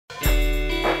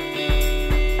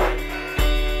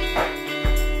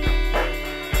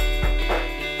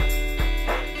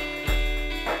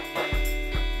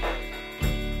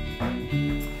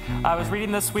I was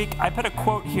reading this week. I put a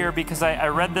quote here because I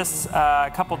read this a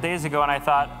couple days ago, and I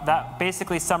thought that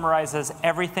basically summarizes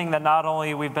everything that not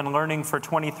only we've been learning for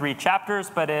 23 chapters,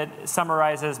 but it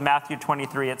summarizes Matthew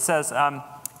 23. It says,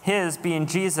 his, being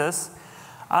Jesus,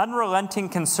 unrelenting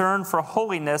concern for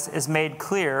holiness is made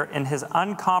clear in his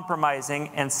uncompromising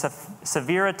and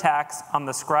severe attacks on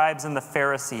the scribes and the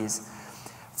Pharisees.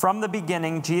 From the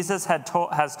beginning, Jesus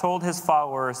has told his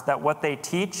followers that what they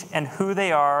teach and who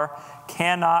they are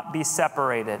cannot be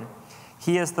separated.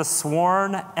 He is the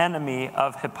sworn enemy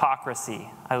of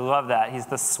hypocrisy. I love that. He's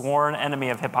the sworn enemy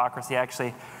of hypocrisy. I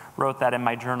actually wrote that in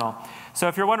my journal. So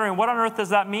if you're wondering, what on earth does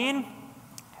that mean?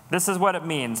 This is what it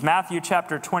means. Matthew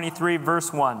chapter 23,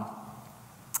 verse 1.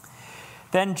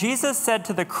 Then Jesus said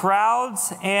to the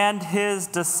crowds and his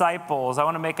disciples, I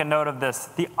want to make a note of this.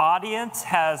 The audience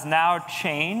has now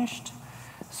changed.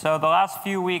 So the last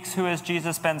few weeks, who has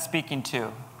Jesus been speaking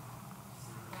to?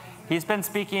 He's been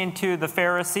speaking to the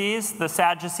Pharisees, the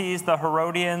Sadducees, the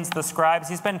Herodians, the scribes.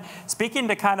 He's been speaking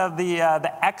to kind of the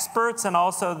experts and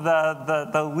also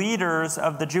the leaders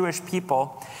of the Jewish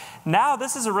people. Now,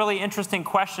 this is a really interesting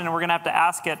question, and we're going to have to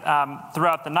ask it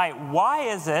throughout the night. Why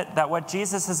is it that what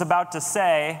Jesus is about to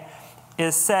say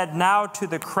is said now to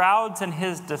the crowds and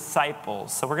his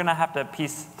disciples? So we're going to have to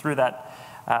piece through that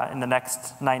in the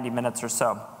next 90 minutes or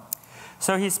so.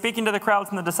 So he's speaking to the crowds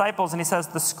and the disciples, and he says,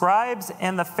 the scribes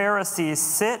and the Pharisees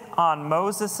sit on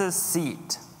Moses'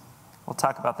 seat. We'll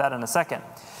talk about that in a second.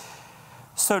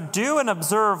 So do and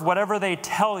observe whatever they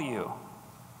tell you,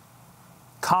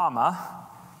 comma,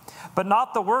 but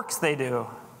not the works they do.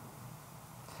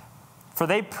 For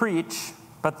they preach,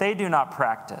 but they do not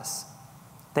practice.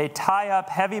 They tie up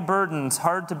heavy burdens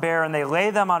hard to bear, and they lay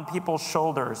them on people's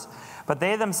shoulders, but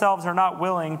they themselves are not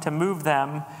willing to move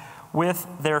them with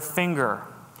their finger.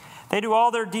 They do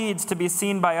all their deeds to be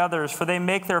seen by others, for they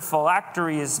make their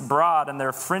phylacteries broad and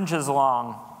their fringes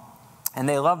long. And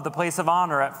they love the place of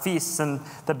honor at feasts and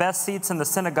the best seats in the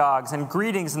synagogues and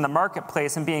greetings in the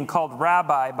marketplace and being called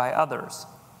rabbi by others.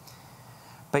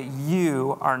 But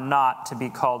you are not to be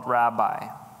called rabbi,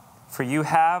 for you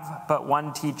have but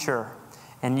one teacher,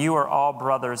 and you are all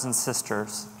brothers and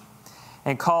sisters.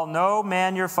 And call no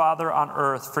man your father on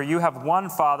earth, for you have one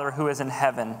Father who is in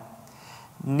heaven.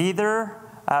 Neither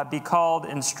be called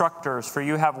instructors, for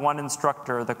you have one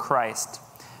instructor, the Christ.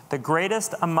 The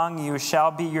greatest among you shall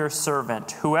be your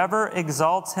servant. Whoever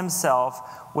exalts himself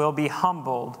will be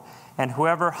humbled, and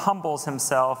whoever humbles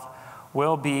himself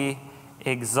will be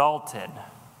exalted.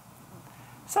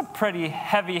 It's a pretty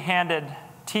heavy-handed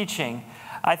teaching.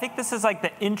 I think this is like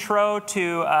the intro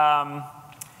to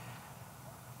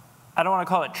I don't want to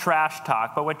call it trash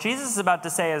talk, but what Jesus is about to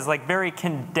say is like very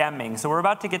condemning. So we're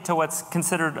about to get to what's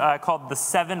considered called the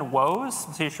Seven Woes.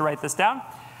 So you should write this down.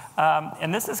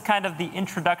 And this is kind of the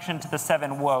introduction to the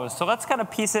Seven Woes. So let's kind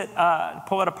of piece it,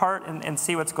 pull it apart and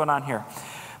see what's going on here.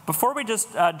 Before we just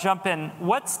jump in,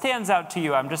 what stands out to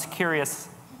you? I'm just curious.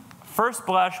 First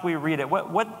blush, we read it.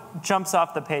 What jumps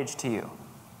off the page to you?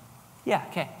 Yeah,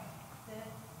 okay.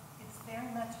 It's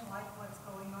very much like what's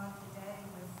going on today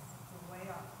with the way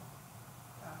our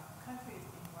country is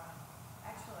being run.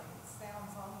 Actually, it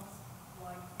sounds almost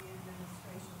like the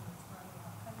administration that's running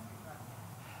our country right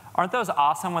now. Aren't those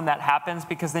awesome when that happens?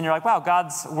 Because then you're like, wow,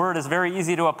 God's word is very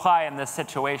easy to apply in this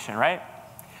situation, right?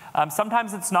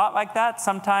 Sometimes it's not like that.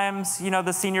 Sometimes,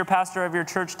 the senior pastor of your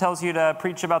church tells you to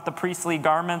preach about the priestly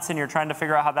garments and you're trying to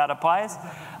figure out how that applies.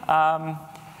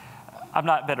 I'm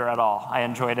not bitter at all. I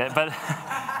enjoyed it. But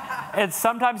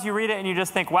sometimes you read it and you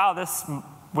just think, wow, this,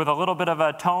 with a little bit of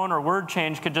a tone or word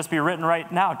change, could just be written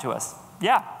right now to us.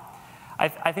 Yeah.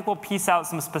 I think we'll piece out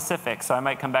some specifics, so I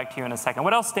might come back to you in a second.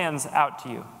 What else stands out to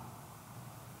you?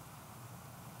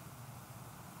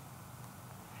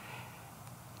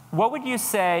 What would you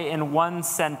say in one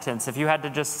sentence, if you had to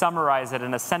just summarize it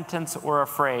in a sentence or a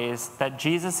phrase, that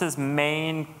Jesus'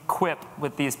 main quip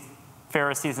with these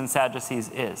Pharisees and Sadducees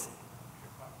is?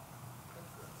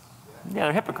 Yeah,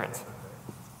 they're hypocrites.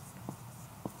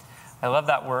 I love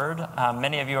that word.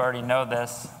 Many of you already know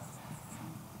this.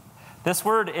 This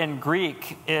word in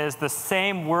Greek is the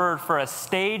same word for a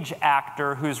stage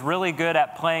actor who's really good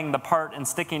at playing the part and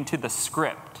sticking to the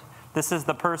script. This is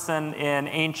the person in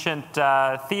ancient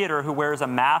theater who wears a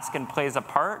mask and plays a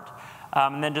part,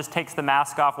 and then just takes the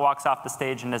mask off, walks off the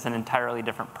stage, and is an entirely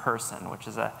different person, which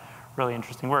is a really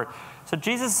interesting word. So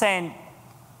Jesus is saying,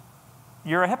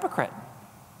 you're a hypocrite.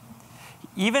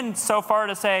 Even so far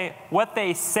to say, what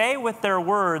they say with their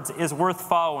words is worth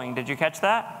following. Did you catch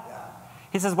that? Yeah.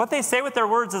 He says, what they say with their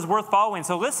words is worth following,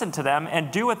 so listen to them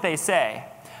and do what they say,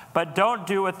 but don't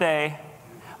do what they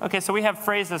Okay, so we have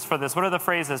phrases for this. What are the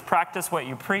phrases? Practice what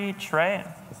you preach, right?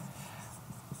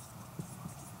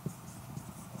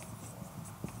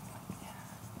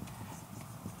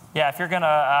 Yeah, if you're going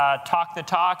to talk the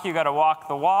talk, you got to walk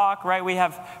the walk, right? We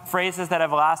have phrases that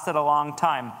have lasted a long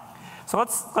time. So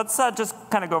let's just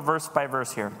kind of go verse by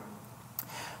verse here.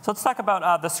 So let's talk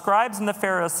about the scribes and the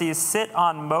Pharisees sit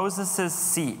on Moses'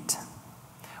 seat.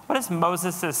 What is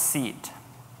Moses' seat?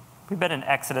 We've been in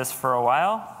Exodus for a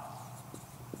while.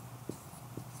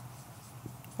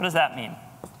 What does that mean?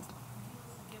 He was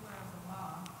the giver of the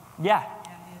law. Yeah.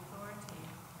 And the authority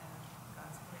of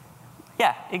God's word.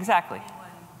 Yeah, exactly.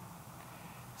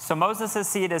 So Moses'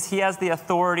 seat is he has the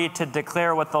authority to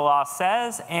declare what the law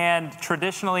says, and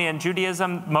traditionally in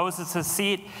Judaism, Moses'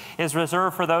 seat is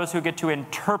reserved for those who get to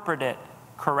interpret it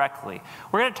correctly.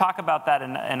 We're going to talk about that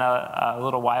in a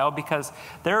little while, because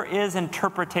there is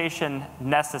interpretation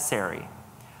necessary.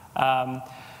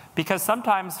 Because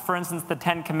sometimes, for instance, the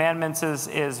Ten Commandments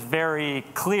is very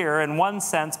clear in one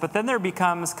sense, but then there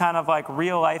becomes kind of like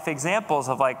real life examples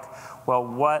of like, well,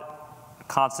 what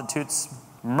constitutes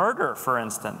murder, for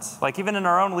instance. Like even in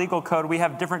our own legal code, we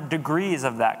have different degrees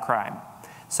of that crime.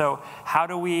 So how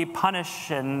do we punish,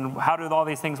 and how do all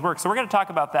these things work? So we're going to talk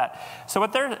about that. So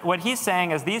what he's saying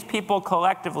is these people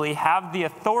collectively have the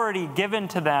authority given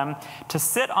to them to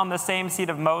sit on the same seat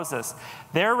of Moses.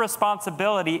 Their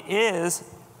responsibility is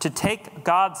to take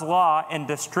God's law and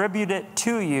distribute it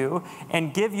to you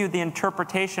and give you the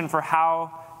interpretation for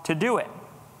how to do it.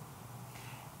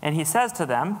 And he says to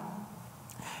them,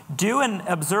 do and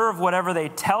observe whatever they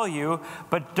tell you,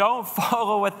 but don't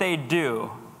follow what they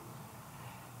do.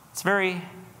 It's very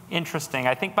interesting.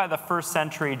 I think by the first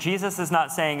century, Jesus is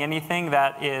not saying anything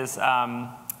that is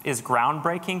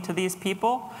groundbreaking to these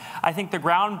people. I think the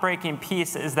groundbreaking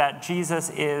piece is that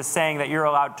Jesus is saying that you're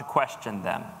allowed to question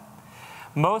them.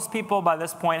 Most people by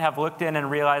this point have looked in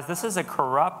and realized this is a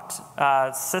corrupt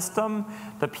system.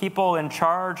 The people in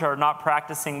charge are not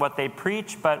practicing what they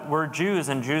preach, but we're Jews,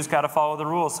 and Jews got to follow the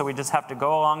rules, so we just have to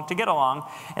go along to get along.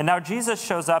 And now Jesus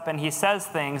shows up and he says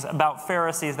things about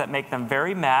Pharisees that make them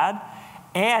very mad,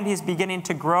 and he's beginning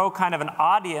to grow kind of an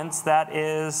audience that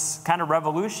is kind of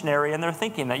revolutionary in their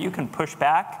thinking, that you can push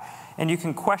back and you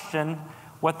can question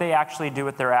what they actually do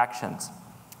with their actions.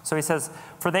 So he says,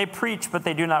 for they preach, but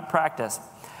they do not practice.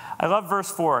 I love verse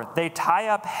 4. They tie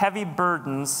up heavy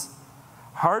burdens,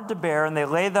 hard to bear, and they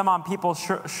lay them on people's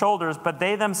shoulders, but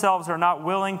they themselves are not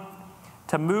willing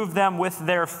to move them with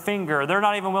their finger. They're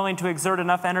not even willing to exert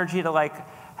enough energy to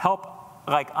help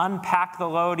unpack the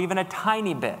load even a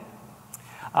tiny bit.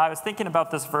 I was thinking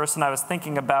about this verse, and I was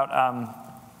thinking about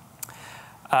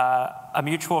a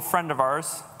mutual friend of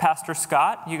ours, Pastor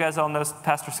Scott. You guys all know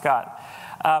Pastor Scott.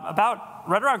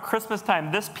 Right around Christmas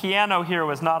time, this piano here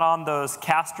was not on those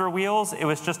caster wheels. It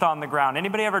was just on the ground.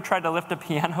 Anybody ever tried to lift a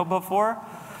piano before?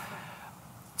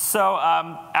 So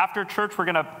after church, we're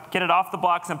going to get it off the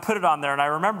blocks and put it on there. And I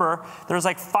remember there's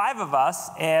 5 of us,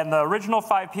 and the original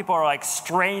 5 people are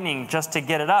straining just to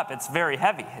get it up. It's very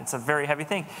heavy. It's a very heavy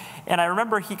thing. And I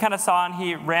remember he kind of saw and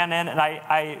he ran in, and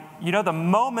I the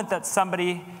moment that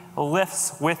somebody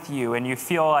lifts with you and you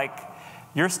feel like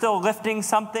you're still lifting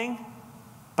something,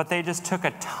 but they just took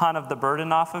a ton of the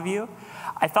burden off of you.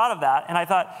 I thought of that, and I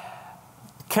thought,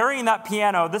 carrying that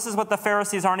piano, this is what the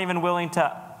Pharisees aren't even willing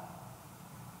to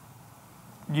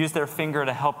use their finger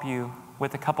to help you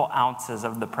with a couple ounces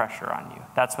of the pressure on you.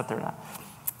 That's what they're not.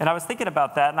 And I was thinking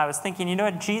about that, and I was thinking, you know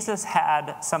what? Jesus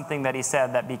had something that he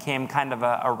said that became kind of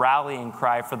a rallying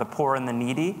cry for the poor and the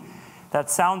needy.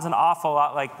 That sounds an awful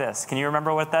lot like this. Can you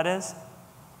remember what that is?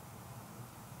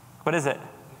 What is it?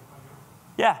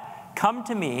 Yeah. Come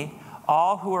to me,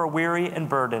 all who are weary and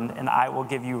burdened, and I will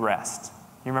give you rest.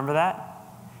 You remember that?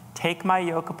 Take my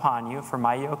yoke upon you, for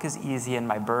my yoke is easy and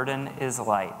my burden is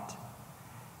light.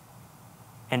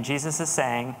 And Jesus is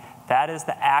saying that is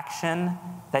the action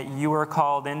that you are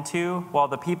called into, while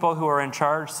the people who are in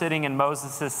charge sitting in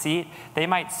Moses' seat, they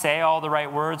might say all the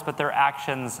right words, but their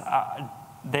actions,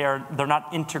 they're not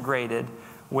integrated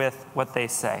with what they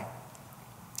say.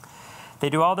 They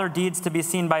do all their deeds to be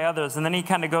seen by others. And then he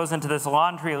kind of goes into this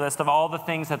laundry list of all the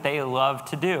things that they love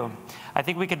to do. I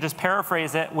think we could just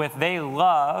paraphrase it with they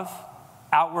love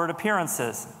outward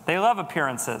appearances. They love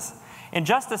appearances. In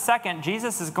just a second,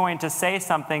 Jesus is going to say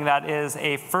something that is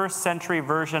a first century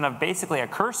version of basically a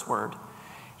curse word.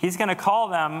 He's going to call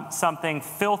them something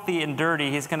filthy and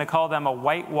dirty. He's going to call them a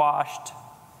whitewashed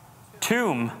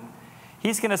tomb.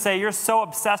 He's going to say, you're so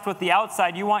obsessed with the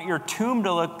outside, you want your tomb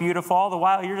to look beautiful, all the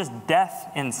while you're just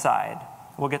death inside.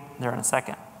 We'll get there in a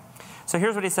second. So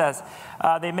here's what he says.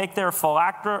 They make their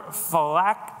phylacteries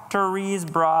phylacteries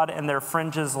broad and their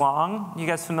fringes long. You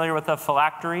guys familiar with a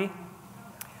phylactery?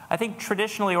 I think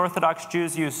traditionally Orthodox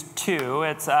Jews use two.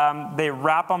 It's they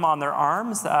wrap them on their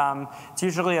arms. It's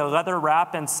usually a leather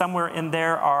wrap, and somewhere in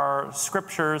there are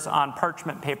scriptures on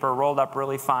parchment paper rolled up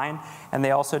really fine, and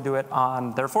they also do it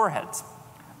on their foreheads.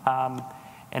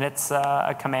 And it's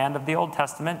a command of the Old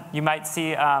Testament. You might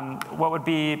see what would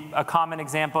be a common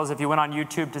example is if you went on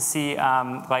YouTube to see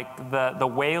like the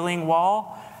Wailing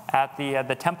Wall at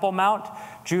the Temple Mount.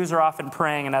 Jews are often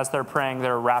praying, and as they're praying,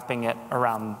 they're wrapping it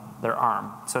around their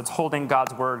arm. So it's holding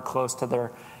God's word close to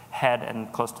their head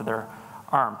and close to their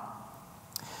arm.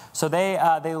 So they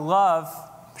love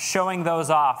showing those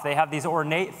off. They have these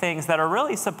ornate things that are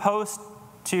really supposed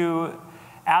to,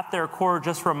 at their core,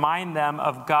 just remind them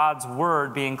of God's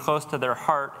word being close to their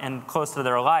heart and close to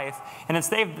their life. And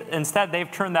instead,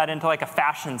 they've turned that into like a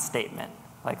fashion statement.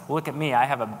 Like, look at me, I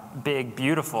have a big,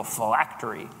 beautiful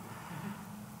phylactery.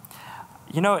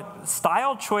 You know,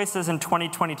 style choices in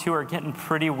 2022 are getting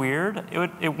pretty weird.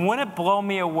 It wouldn't blow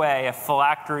me away if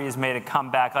phylacteries made a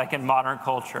comeback like in modern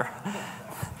culture.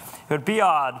 It would be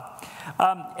odd.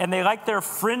 And they like their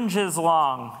fringes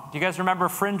long. Do you guys remember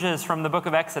fringes from the book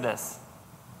of Exodus?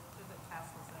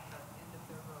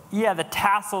 Yeah, the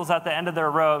tassels at the end of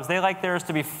their robes. They like theirs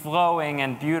to be flowing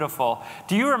and beautiful.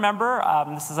 Do you remember,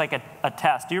 this is like a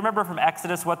test, do you remember from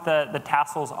Exodus what the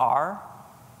tassels are?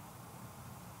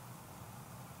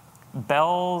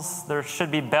 Bells, there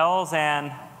should be bells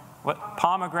and what,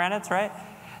 pomegranates, right?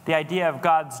 The idea of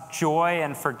God's joy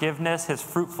and forgiveness, his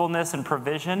fruitfulness and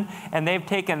provision. And they've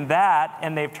taken that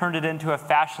and they've turned it into a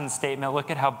fashion statement.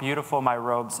 Look at how beautiful my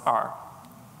robes are.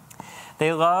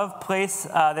 They love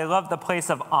the place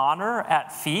of honor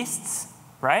at feasts,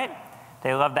 right?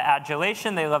 They love the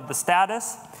adulation. They love the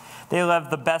status. They love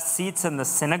the best seats in the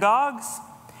synagogues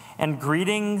and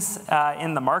greetings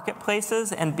in the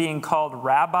marketplaces and being called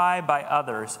rabbi by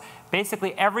others.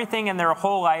 Basically, everything in their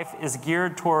whole life is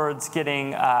geared towards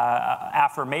getting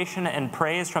affirmation and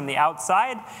praise from the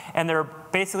outside, and they're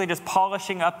basically just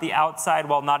polishing up the outside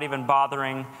while not even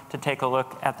bothering to take a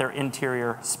look at their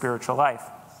interior spiritual life.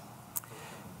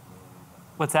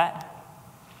 What's that?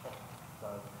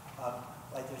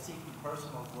 Like they're seeking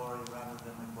personal glory rather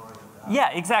than the glory of God. Yeah,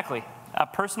 exactly.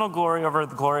 Personal glory over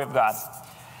the glory of God.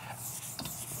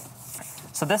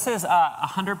 So this is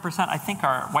 100%. I think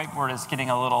our whiteboard is getting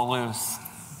a little loose.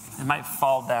 It might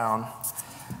fall down.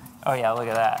 Oh yeah, look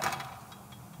at that.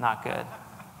 Not good.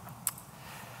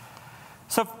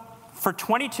 So for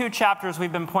 22 chapters,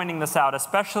 we've been pointing this out,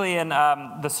 especially in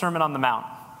the Sermon on the Mount.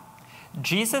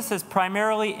 Jesus is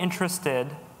primarily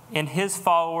interested in his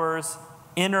followers'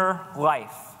 inner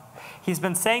life. He's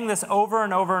been saying this over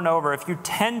and over and over. If you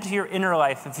tend to your inner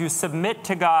life, if you submit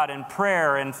to God in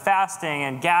prayer and fasting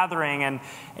and gathering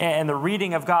and the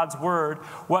reading of God's word,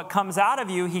 what comes out of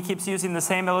you, he keeps using the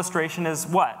same illustration, is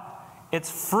what?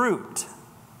 It's fruit,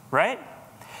 right?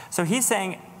 So he's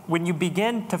saying when you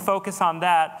begin to focus on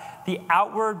that, the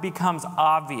outward becomes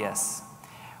obvious.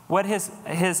 What his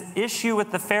issue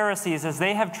with the Pharisees is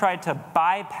they have tried to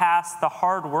bypass the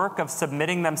hard work of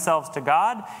submitting themselves to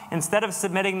God. Instead of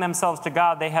submitting themselves to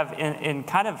God, they have, in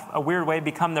kind of a weird way,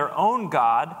 become their own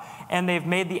God, and they've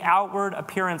made the outward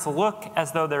appearance look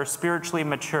as though they're spiritually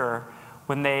mature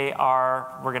when they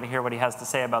are, we're going to hear what he has to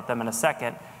say about them in a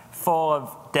second, full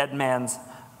of dead man's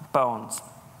bones.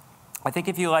 I think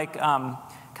if you like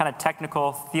kind of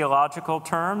technical theological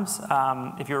terms,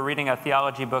 if you were reading a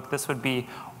theology book, this would be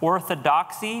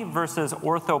orthodoxy versus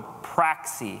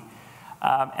orthopraxy.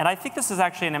 And I think this is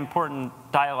actually an important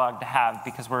dialogue to have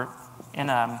because we're in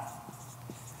an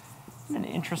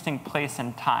interesting place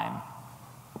in time.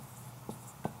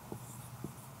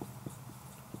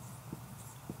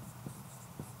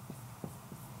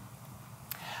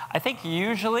 I think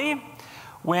usually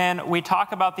when we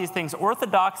talk about these things,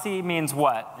 orthodoxy means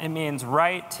what? It means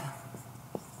right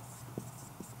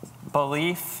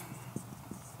belief,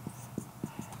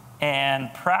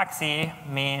 and praxy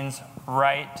means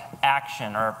right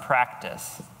action or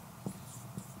practice.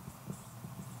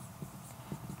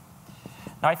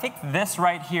 Now, I think this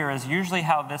right here is usually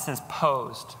how this is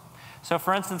posed. So,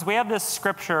 for instance, we have this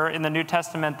scripture in the New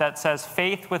Testament that says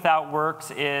faith without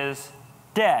works is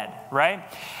dead, right?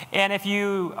 And if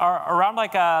you are around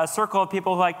like a circle of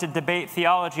people who like to debate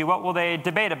theology, what will they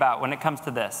debate about when it comes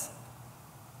to this?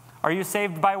 Are you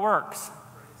saved by works?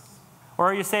 Or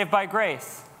are you saved by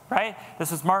grace? Right?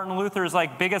 This is Martin Luther's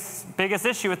like biggest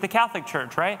issue with the Catholic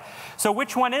Church, right? So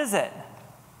which one is it?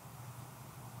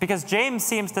 Because James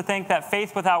seems to think that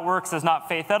faith without works is not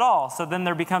faith at all. So then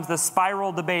there becomes this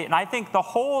spiral debate. And I think the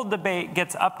whole debate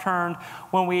gets upturned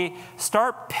when we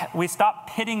stop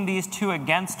pitting these two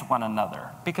against one another.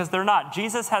 Because they're not.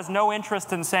 Jesus has no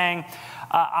interest in saying,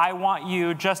 I want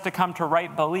you just to come to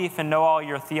right belief and know all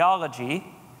your theology.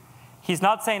 He's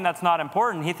not saying that's not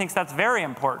important. He thinks that's very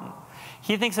important.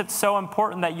 He thinks it's so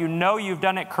important that you know you've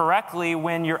done it correctly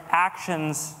when your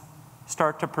actions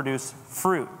start to produce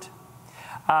fruit.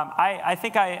 I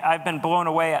think I've been blown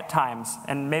away at times,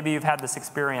 and maybe you've had this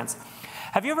experience.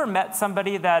 Have you ever met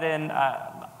somebody that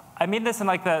I mean this in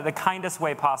like the kindest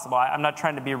way possible. I'm not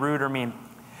trying to be rude or mean.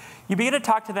 You begin to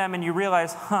talk to them and you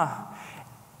realize,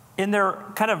 in their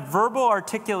kind of verbal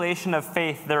articulation of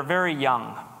faith, they're very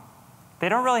young. They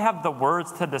don't really have the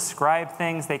words to describe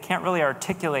things. They can't really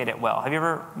articulate it well. Have you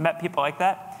ever met people like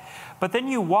that? But then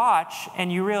you watch and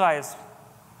you realize,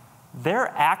 their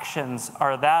actions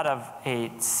are that of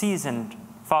a seasoned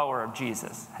follower of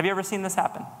Jesus. Have you ever seen this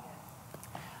happen?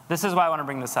 This is why I want to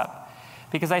bring this up.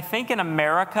 Because I think in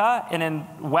America and in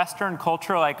Western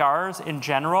culture like ours in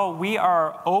general, we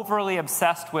are overly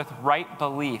obsessed with right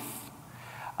belief.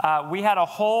 We had a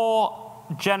whole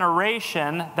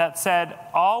generation that said,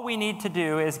 all we need to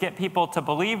do is get people to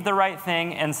believe the right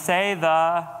thing and say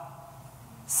the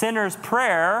sinner's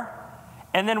prayer,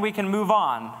 and then we can move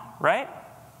on, right?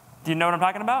 Do you know what I'm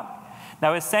talking about?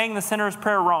 Now, is saying the sinner's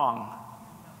prayer wrong?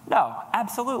 No,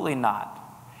 absolutely not.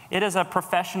 It is a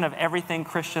profession of everything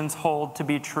Christians hold to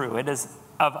be true. It is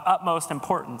of utmost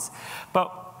importance.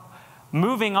 But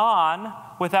moving on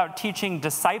without teaching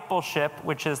discipleship,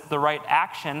 which is the right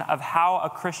action of how a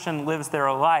Christian lives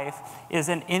their life, is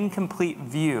an incomplete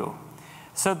view.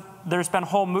 So there's been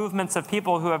whole movements of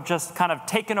people who have just kind of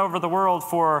taken over the world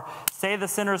for, say the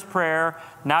sinner's prayer,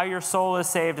 now your soul is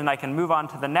saved and I can move on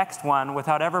to the next one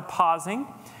without ever pausing.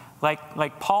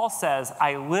 Like Paul says,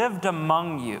 I lived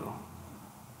among you,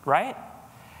 right?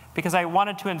 Because I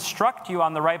wanted to instruct you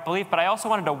on the right belief, but I also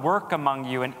wanted to work among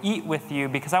you and eat with you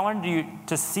because I wanted you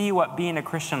to see what being a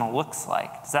Christian looks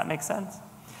like. Does that make sense?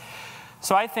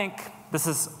 So I think this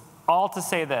is all to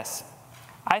say this.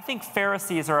 I think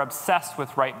Pharisees are obsessed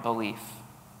with right belief.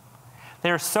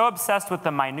 They're so obsessed with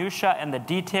the minutia and the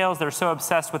details. They're so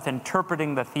obsessed with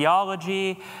interpreting the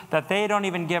theology that they don't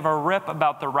even give a rip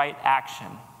about the right action.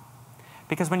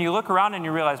 Because when you look around and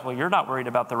you realize, well, you're not worried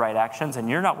about the right actions, and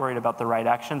you're not worried about the right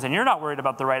actions, and you're not worried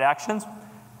about the right actions,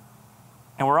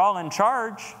 and we're all in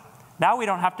charge, now we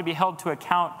don't have to be held to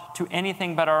account to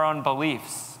anything but our own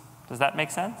beliefs. Does that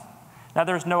make sense? Now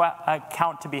there's no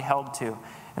account to be held to.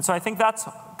 And so I think that's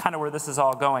kind of where this is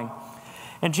all going.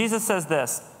 And Jesus says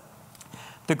this,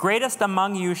 the greatest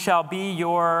among you shall be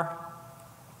your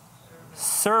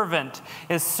servant.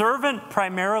 Is servant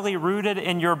primarily rooted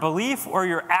in your belief or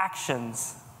your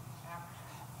actions?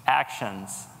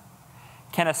 Actions.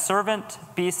 Can a servant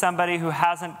be somebody who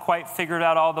hasn't quite figured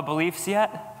out all the beliefs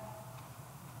yet?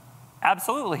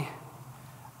 Absolutely.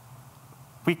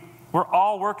 We're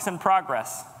all works in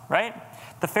progress, right?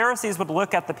 The Pharisees would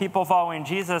look at the people following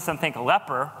Jesus and think,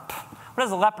 leper? What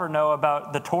does a leper know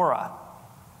about the Torah?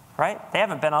 Right? They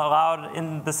haven't been allowed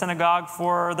in the synagogue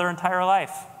for their entire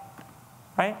life.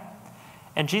 Right?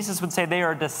 And Jesus would say they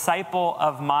are a disciple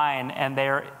of mine and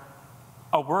they're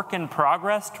a work in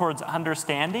progress towards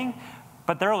understanding,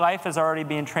 but their life is already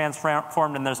being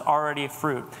transformed and there's already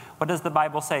fruit. What does the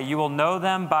Bible say? You will know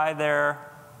them by their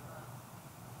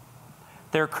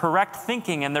correct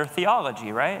thinking and their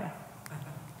theology, right?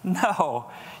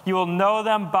 No, you will know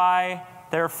them by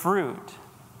their fruit.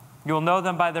 You will know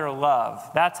them by their love.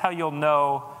 That's how you'll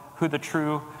know who the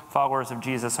true followers of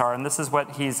Jesus are. And this is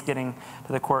what he's getting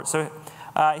to the court. So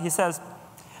he says,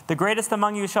 the greatest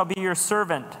among you shall be your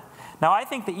servant. Now, I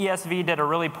think the ESV did a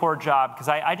really poor job because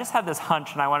I just had this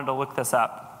hunch and I wanted to look this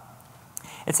up.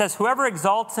 It says, whoever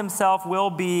exalts himself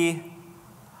will be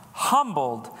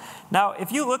humbled. Now,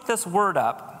 if you look this word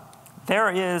up,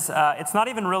 there is, it's not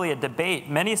even really a debate.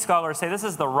 Many scholars say this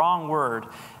is the wrong word.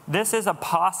 This is a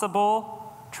possible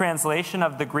translation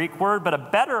of the Greek word, but a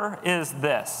better is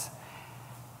this.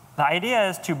 The idea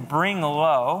is to bring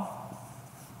low.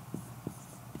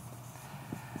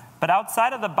 But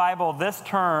outside of the Bible, this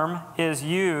term is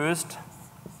used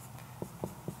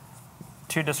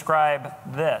to describe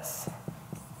this.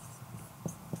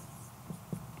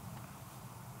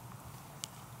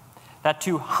 That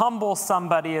to humble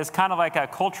somebody is kind of like a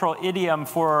cultural idiom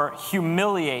for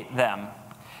humiliate them.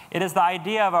 It is the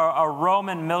idea of a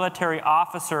Roman military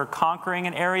officer conquering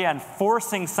an area and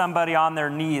forcing somebody on their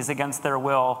knees against their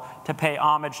will to pay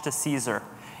homage to Caesar.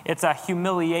 It's a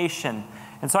humiliation.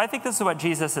 And so I think this is what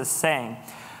Jesus is saying.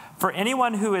 For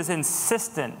anyone who is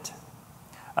insistent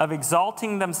of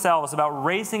exalting themselves, about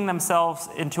raising themselves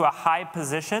into a high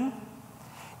position,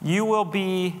 you will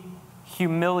be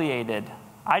humiliated.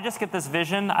 I just get this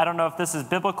vision. I don't know if this is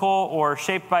biblical or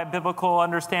shaped by biblical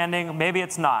understanding. Maybe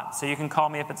it's not, so you can call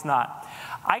me if it's not.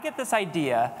 I get this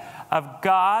idea of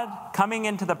God coming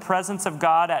into the presence of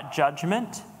God at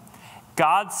judgment,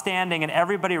 God standing and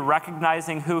everybody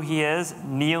recognizing who he is,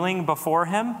 kneeling before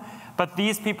him, but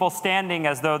these people standing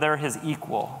as though they're his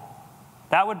equal.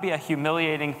 That would be a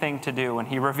humiliating thing to do when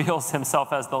he reveals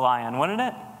himself as the lion, wouldn't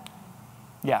it?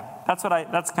 Yeah,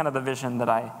 that's kind of the vision that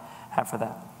I have for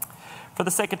that. For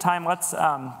the sake of time,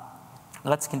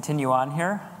 let's continue on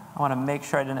here. I want to make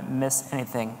sure I didn't miss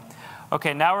anything.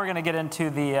 Okay, now we're going to get into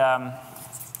the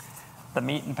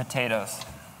meat and potatoes.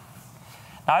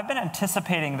 Now, I've been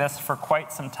anticipating this for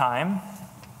quite some time.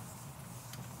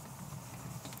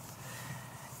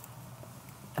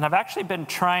 And I've actually been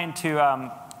trying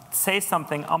to say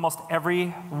something almost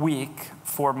every week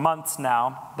for months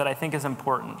now that I think is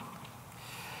important.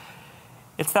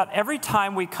 It's that every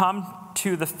time we come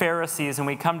to the Pharisees and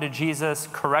we come to Jesus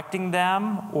correcting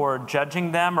them or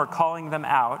judging them or calling them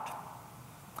out,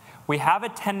 we have a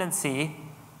tendency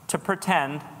to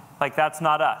pretend like that's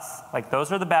not us. Like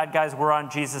those are the bad guys, we're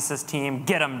on Jesus' team,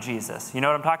 get them, Jesus. You know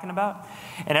what I'm talking about?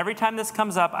 And every time this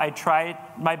comes up, I try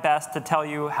my best to tell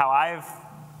you how I've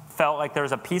felt like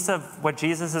there's a piece of what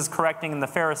Jesus is correcting in the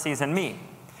Pharisees and me.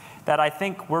 That I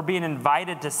think we're being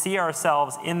invited to see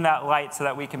ourselves in that light so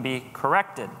that we can be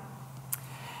corrected.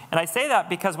 And I say that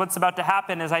because what's about to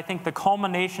happen is I think the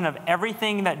culmination of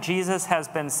everything that Jesus has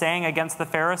been saying against the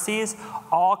Pharisees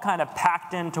all kind of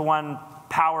packed into one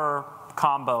power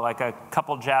combo, like a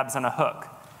couple jabs and a hook.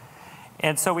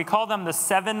 And so we call them the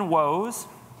Seven Woes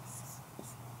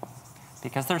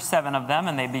because there's 7 of them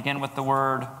and they begin with the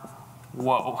word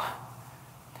woe.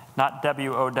 Not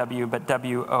W-O-W, but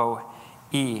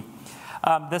W-O-E.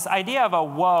 This idea of a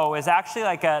woe is actually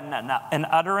like an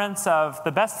utterance of,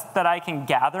 the best that I can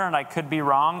gather, and I could be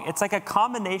wrong, it's like a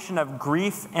combination of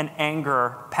grief and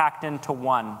anger packed into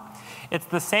one. It's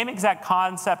the same exact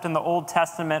concept in the Old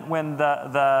Testament when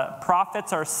the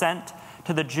prophets are sent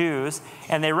to the Jews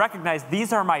and they recognize,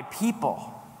 these are my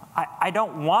people. I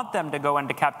don't want them to go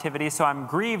into captivity, so I'm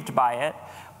grieved by it,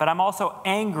 but I'm also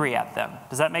angry at them.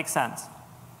 Does that make sense?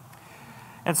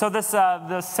 And so this,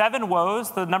 the 7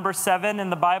 woes, the number 7 in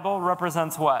the Bible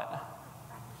represents what?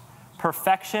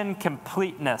 Perfection,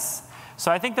 completeness.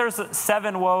 So I think there's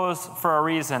 7 woes for a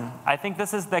reason. I think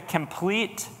this is the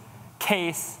complete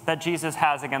case that Jesus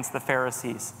has against the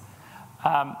Pharisees.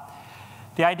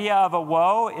 The idea of a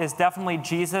woe is definitely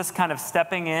Jesus kind of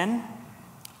stepping in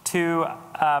to,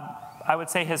 I would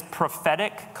say, his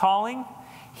prophetic calling.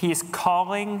 He's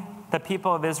calling the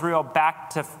people of Israel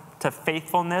back to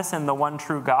faithfulness in the one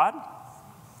true God.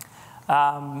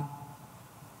 And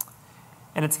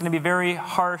it's going to be very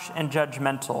harsh and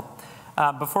judgmental.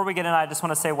 Before we get in, I just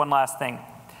want to say one last thing.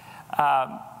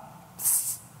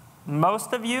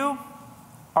 Most of you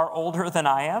are older than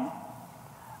I am,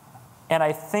 and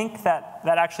I think that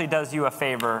actually does you a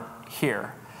favor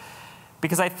here.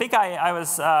 Because I think I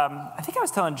was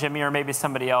telling Jimmy or maybe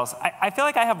somebody else, I feel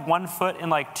like I have one foot in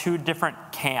like 2 different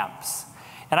camps.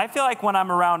 And I feel like when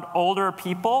I'm around older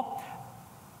people,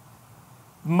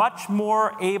 much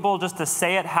more able just to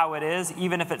say it how it is,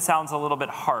 even if it sounds a little bit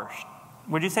harsh.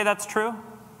 Would you say that's true?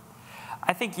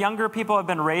 I think younger people have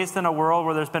been raised in a world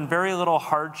where there's been very little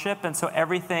hardship, and so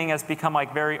everything has become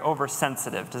like very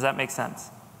oversensitive. Does that make sense?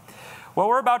 What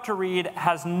we're about to read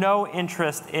has no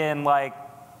interest in like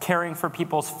caring for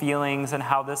people's feelings and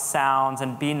how this sounds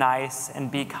and be nice and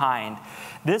be kind.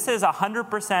 This is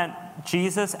 100%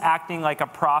 Jesus acting like a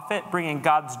prophet, bringing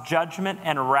God's judgment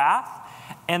and wrath.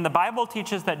 And the Bible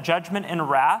teaches that judgment and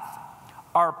wrath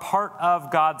are part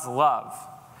of God's love.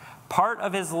 Part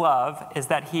of his love is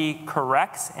that he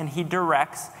corrects and he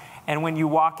directs. And when you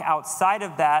walk outside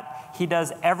of that, he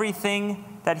does everything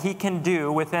that he can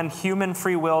do within human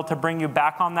free will to bring you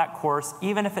back on that course,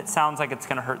 even if it sounds like it's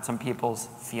going to hurt some people's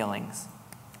feelings.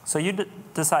 So you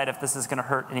decide if this is going to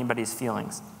hurt anybody's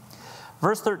feelings.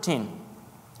 Verse 13.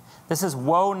 This is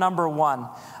woe number 1.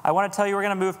 I want to tell you we're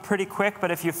going to move pretty quick,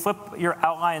 but if you flip your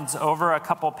outlines over a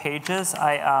couple pages,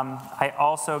 I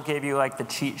also gave you like the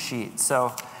cheat sheet.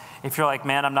 So if you're like,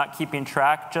 man, I'm not keeping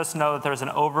track, just know that there's an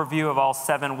overview of all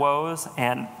 7 woes,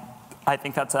 and I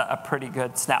think that's a pretty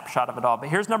good snapshot of it all. But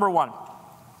here's number 1.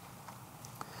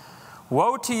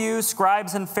 Woe to you,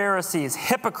 scribes and Pharisees,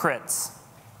 hypocrites!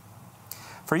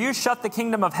 For you shut the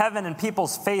kingdom of heaven in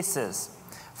people's faces.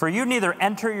 For you neither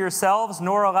enter yourselves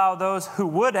nor allow those who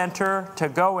would enter to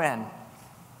go in.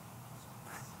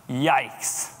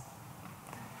 Yikes.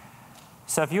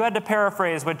 So if you had to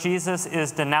paraphrase what Jesus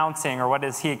is denouncing or what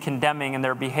is he condemning in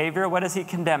their behavior, what is he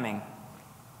condemning?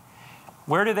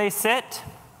 Where do they sit?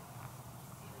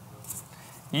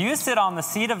 You sit on the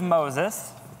seat of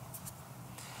Moses.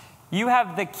 You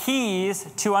have the keys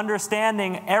to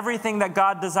understanding everything that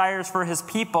God desires for his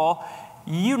people.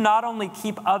 You not only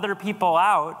keep other people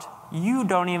out, you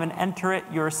don't even enter it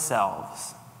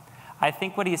yourselves. I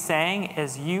think what he's saying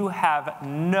is you have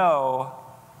no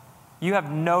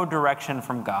direction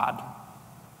from God.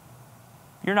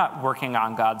 You're not working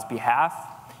on God's behalf.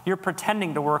 You're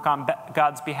pretending to work on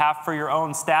God's behalf for your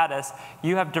own status.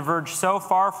 You have diverged so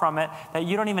far from it that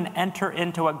you don't even enter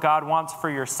into what God wants for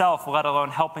yourself, let alone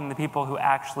helping the people who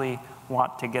actually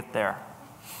want to get there.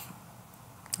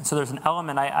 So there's an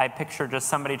element I picture just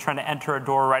somebody trying to enter a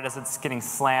door right as it's getting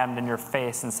slammed in your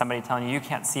face and somebody telling you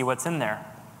can't see what's in there.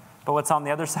 But what's on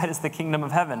the other side is the kingdom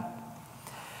of heaven.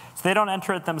 So they don't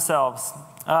enter it themselves.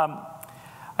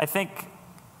 I think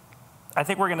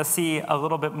we're going to see a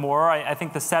little bit more. I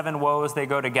think the 7 woes, they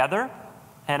go together.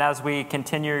 And as we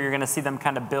continue, you're going to see them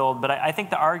kind of build. But I think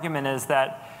the argument is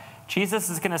that Jesus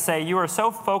is going to say, you are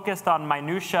so focused on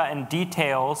minutia and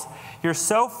details. You're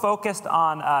so focused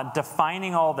on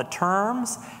defining all the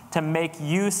terms to make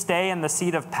you stay in the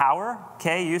seat of power.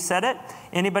 Okay, you said it.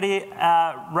 Anybody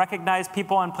recognize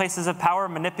people in places of power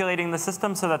manipulating the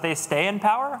system so that they stay in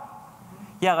power?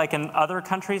 Yeah, like in other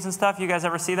countries and stuff. You guys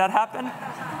ever see that happen?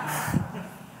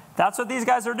 That's what these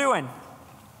guys are doing.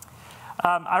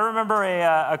 I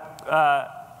remember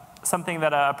something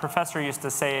that a professor used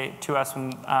to say to us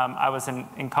when I was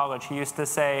in college. He used to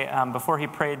say, before he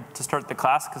prayed to start the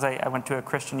class, because I went to a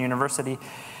Christian university,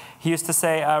 he used to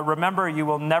say, remember, you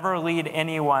will never lead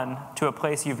anyone to a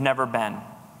place you've never been.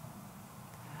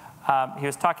 He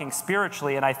was talking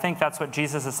spiritually, and I think that's what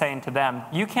Jesus is saying to them.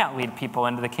 You can't lead people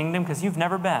into the kingdom because you've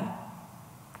never been.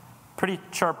 Pretty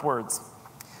sharp words.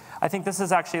 I think this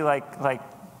is actually like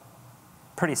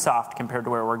pretty soft compared to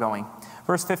where we're going.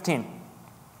 Verse 15.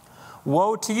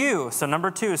 Woe to you. So number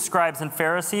 2, scribes and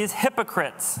Pharisees,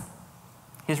 hypocrites.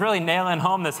 He's really nailing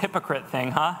home this hypocrite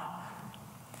thing, huh?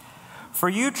 For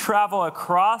you travel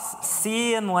across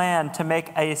sea and land to make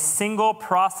a single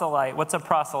proselyte. What's a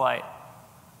proselyte?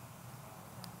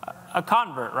 A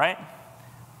convert, right?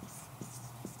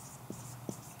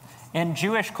 In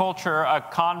Jewish culture, a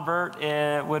convert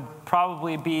would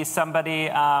probably be somebody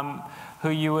who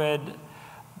you would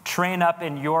train up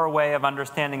in your way of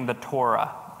understanding the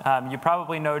Torah. You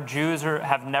probably know Jews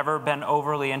have never been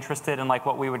overly interested in like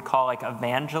what we would call like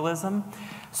evangelism.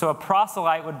 So a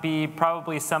proselyte would be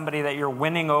probably somebody that you're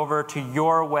winning over to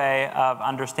your way of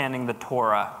understanding the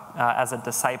Torah as a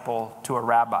disciple to a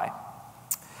rabbi.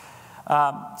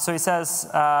 So he says,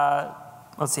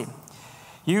 let's see.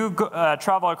 You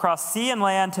travel across sea and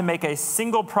land to make a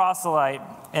single proselyte,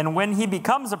 and when he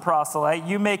becomes a proselyte,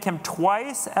 you make him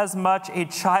twice as much a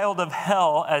child of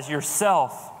hell as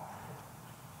yourself.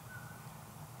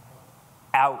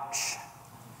 Ouch.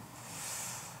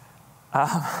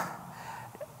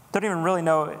 Don't even really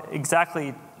know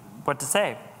exactly what to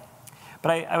say.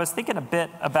 But I was thinking a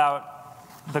bit about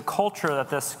the culture that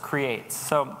this creates.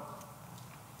 So,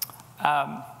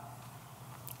 let's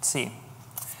see.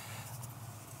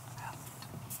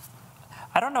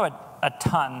 I don't know a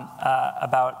ton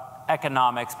about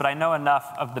economics, but I know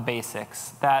enough of the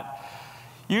basics that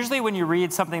usually when you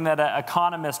read something that an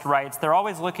economist writes, they're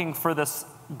always looking for this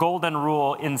golden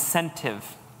rule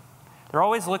incentive. They're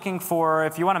always looking for,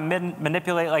 if you want to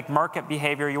manipulate like market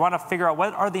behavior, you want to figure out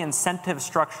what are the incentive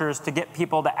structures to get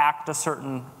people to act a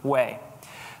certain way.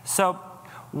 So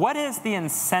what is the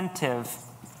incentive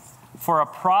for a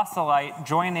proselyte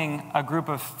joining a group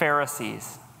of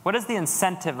Pharisees? What is the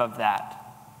incentive of that?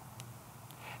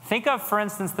 Think of, for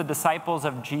instance, the disciples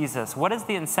of Jesus. What is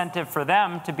the incentive for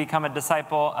them to become a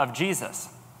disciple of Jesus?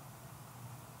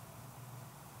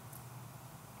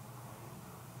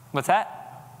 What's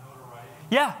that? Notoriety.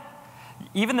 Yeah.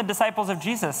 Even the disciples of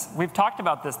Jesus, we've talked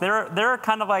about this. They're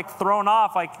kind of like thrown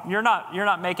off, like you're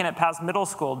not making it past middle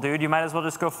school, dude. You might as well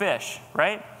just go fish,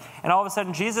 right? And all of a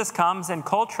sudden Jesus comes, and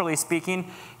culturally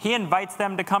speaking, he invites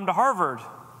them to come to Harvard,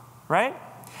 right?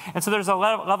 And so there's a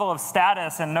level of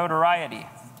status and notoriety.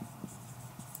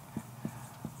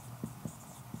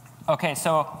 Okay,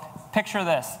 so picture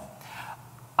this.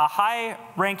 A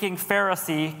high-ranking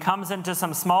Pharisee comes into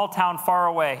some small town far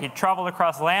away. He traveled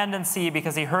across land and sea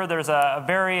because he heard there's a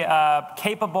very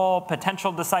capable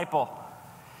potential disciple.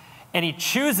 And he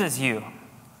chooses you.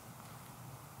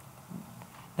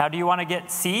 Now, do you want to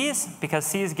get C's because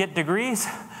C's get degrees?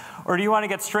 Or do you want to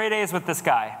get straight A's with this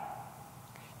guy?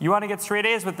 You want to get straight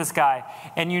A's with this guy,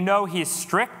 and you know he's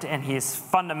strict and he's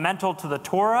fundamental to the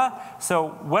Torah, so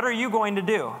what are you going to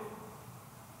do?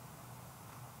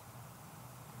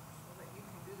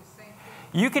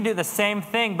 You could do the same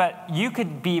thing, but you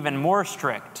could be even more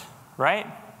strict, right?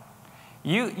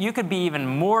 You could be even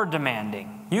more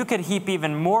demanding. You could heap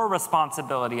even more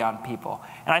responsibility on people.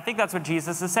 And I think that's what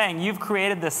Jesus is saying. You've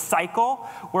created this cycle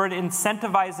where it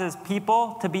incentivizes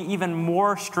people to be even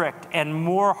more strict and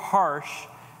more harsh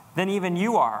than even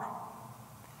you are.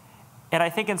 And I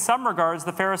think in some regards,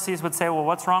 the Pharisees would say, well,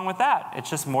 what's wrong with that? It's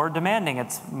just more demanding.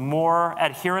 It's more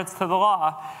adherence to the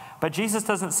law. But Jesus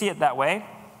doesn't see it that way.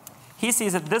 He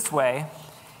sees it this way.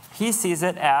 He sees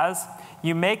it as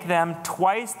you make them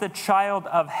twice the child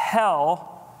of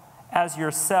hell as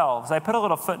yourselves. I put a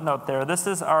little footnote there. This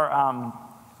is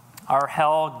our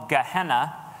hell,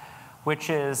 Gehenna, which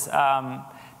is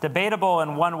debatable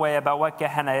in one way about what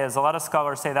Gehenna is. A lot of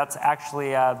scholars say that's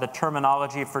actually the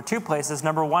terminology for two places.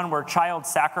 Number one, where child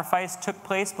sacrifice took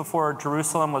place before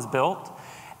Jerusalem was built.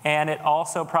 And it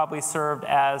also probably served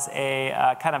as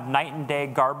a kind of night and day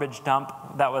garbage dump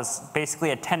that was basically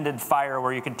a tended fire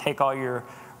where you could take all your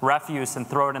refuse and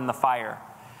throw it in the fire.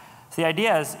 So the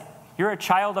idea is you're a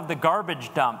child of the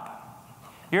garbage dump.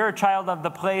 You're a child of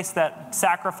the place that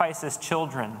sacrifices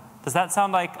children. Does that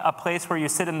sound like a place where you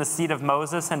sit in the seat of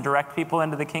Moses and direct people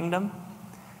into the kingdom?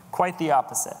 Quite the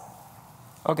opposite.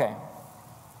 Okay.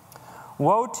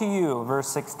 Woe to you, verse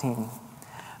 16.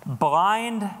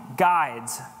 Blind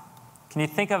guides. Can you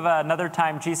think of another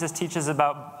time Jesus teaches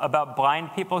about blind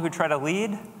people who try to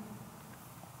lead? Can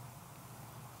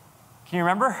you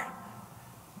remember?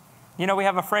 You know, we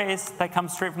have a phrase that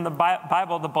comes straight from the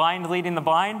Bible, the blind leading the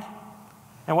blind.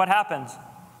 And what happens?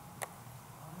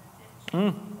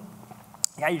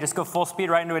 Yeah, you just go full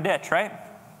speed right into a ditch, right?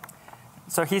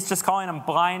 So he's just calling them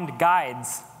blind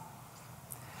guides.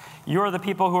 You're the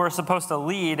people who are supposed to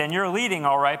lead, and you're leading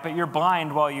all right, but you're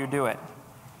blind while you do it.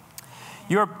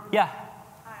 Yeah.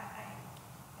 I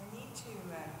need to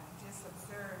just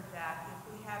observe that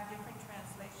if we have different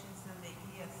translations in the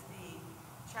ESV,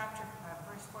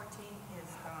 verse 14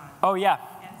 is gone. Oh, yeah.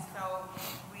 And so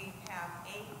we have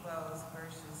 8 woes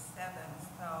versus 7,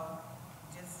 so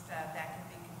just that can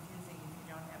be confusing if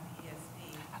you don't have the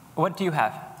ESV. What do you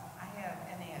have?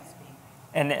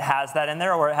 And it has that in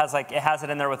there, or it has it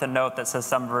in there with a note that says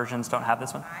some versions don't have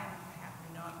this one? I happen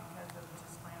to know it because of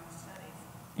just my own studies.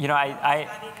 You know, It's not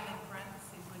even in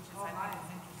parentheses, which is, I think,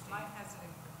 is interesting. Mine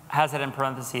has it in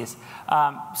parentheses.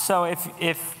 So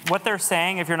if what they're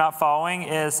saying, if you're not following,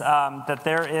 is that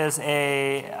there is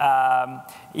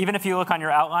even if you look on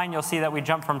your outline, you'll see that we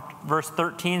jump from verse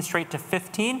 13 straight to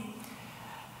 15.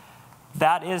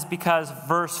 That is because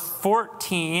verse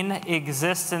 14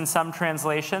 exists in some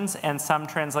translations, and some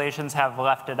translations have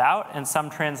left it out, and some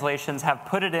translations have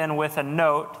put it in with a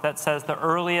note that says the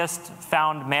earliest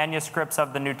found manuscripts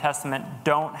of the New Testament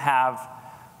don't have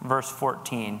verse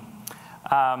 14.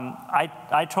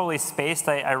 I totally spaced.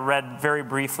 I read very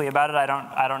briefly about it.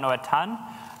 I don't know a ton.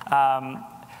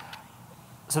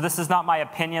 So this is not my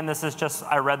opinion. This is just,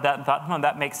 I read that and thought,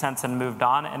 that makes sense, and moved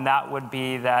on. And that would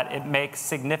be that it makes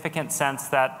significant sense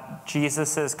that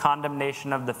Jesus'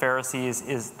 condemnation of the Pharisees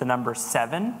is the number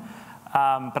 7.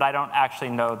 But I don't actually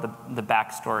know the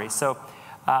backstory. So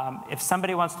if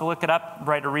somebody wants to look it up,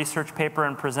 write a research paper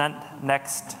and present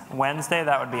next Wednesday,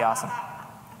 that would be awesome.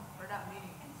 We're not meeting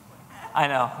next Wednesday. I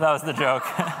know, that was the joke.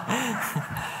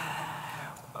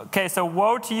 Okay, so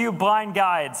woe to you, blind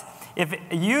guides. If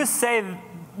you say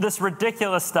this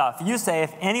ridiculous stuff, you say,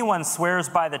 if anyone swears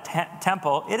by the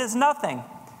temple, it is nothing.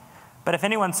 But if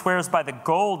anyone swears by the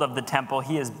gold of the temple,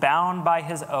 he is bound by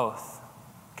his oath.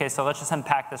 Okay, so let's just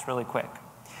unpack this really quick.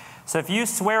 So if you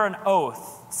swear an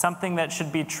oath, something that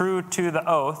should be true to the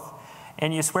oath,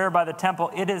 and you swear by the temple,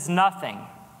 it is nothing,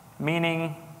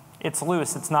 meaning it's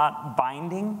loose, it's not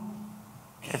binding,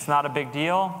 it's not a big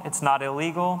deal, it's not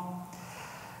illegal.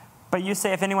 But you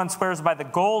say if anyone swears by the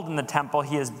gold in the temple,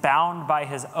 he is bound by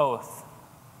his oath.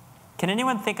 Can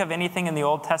anyone think of anything in the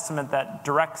Old Testament that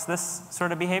directs this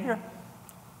sort of behavior?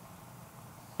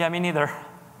 Yeah, me neither.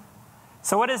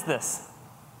 So what is this?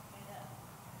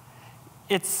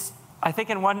 It's, I think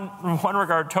in one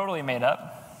regard, totally made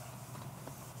up.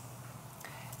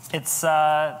 It's,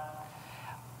 I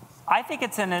think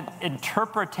it's an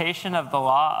interpretation of the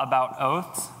law about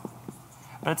oaths,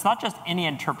 but it's not just any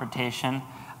interpretation.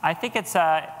 I think it's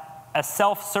a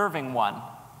self-serving one.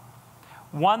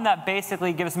 One that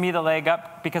basically gives me the leg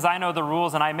up because I know the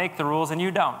rules and I make the rules and you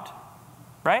don't,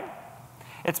 right?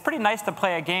 It's pretty nice to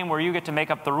play a game where you get to make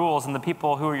up the rules and the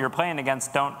people who you're playing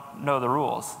against don't know the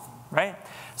rules. right?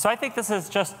 So I think this is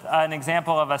just an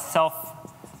example of a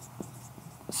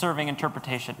self-serving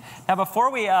interpretation. Now,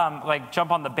 before we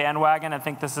jump on the bandwagon and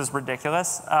think this is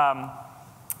ridiculous,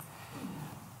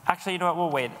 actually, you know what? We'll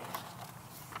wait.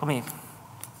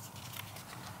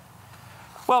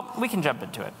 Well, we can jump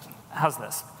into it. How's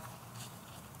this?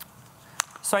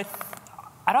 So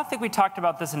I don't think we talked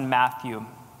about this in Matthew,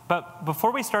 but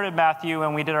before we started Matthew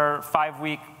and we did our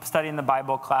 5-week study in the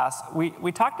Bible class,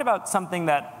 we talked about something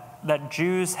that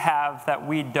Jews have that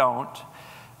we don't,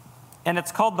 and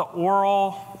it's called the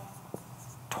oral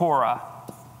Torah.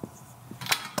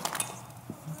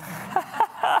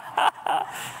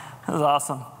 That was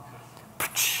awesome.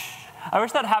 I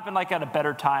wish that happened like at a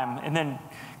better time, and then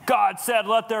God said,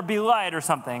 "Let there be light," or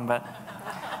something, but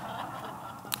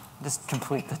just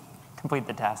complete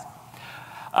the task.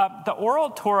 The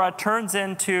oral Torah turns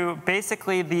into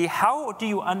basically how do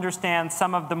you understand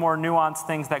some of the more nuanced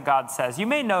things that God says. You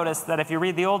may notice that if you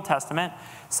read the Old Testament,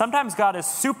 sometimes God is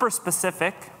super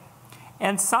specific,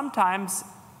 and sometimes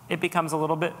it becomes a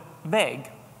little bit vague.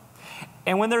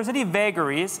 And when there's any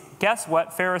vagaries, guess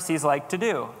what Pharisees like to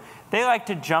do? They like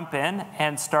to jump in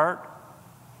and start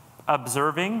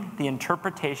observing the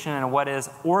interpretation and what is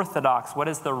orthodox, what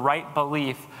is the right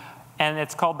belief. And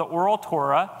it's called the oral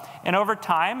Torah. And over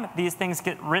time, these things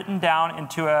get written down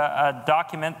into a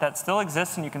document that still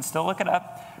exists, and you can still look it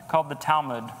up, called the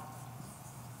Talmud.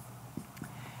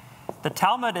 The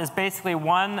Talmud is basically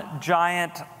one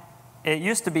giant, it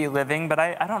used to be living, but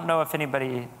I don't know if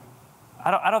anybody,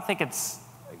 I don't think it's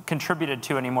contributed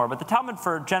to anymore. But the Talmud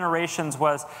for generations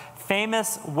was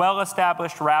famous,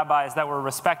 well-established rabbis that were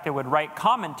respected would write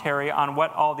commentary on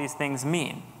what all these things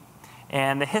mean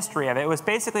and the history of it. It was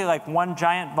basically like one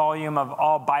giant volume of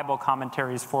all Bible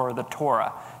commentaries for the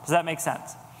Torah. Does that make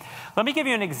sense? Let me give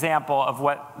you an example of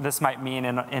what this might mean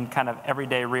in kind of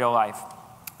everyday real life.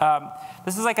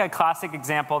 This is like a classic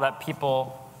example that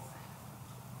people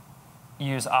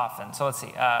use often. So let's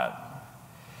see.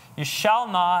 You shall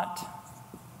not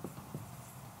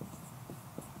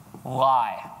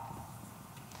lie.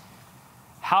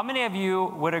 How many of you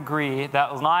would agree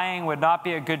that lying would not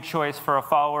be a good choice for a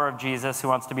follower of Jesus who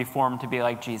wants to be formed to be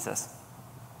like Jesus?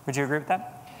 Would you agree with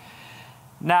that?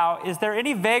 Now, is there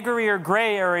any vagary or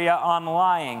gray area on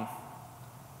lying?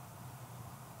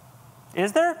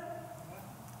 Is there?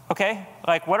 Okay.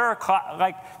 Like, what are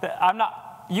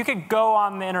you could go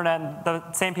on the internet and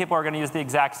the same people are going to use the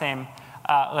exact same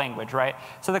language, right?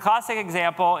 So the classic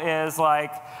example is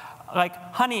like,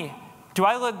 honey, do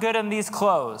I look good in these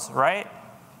clothes, right?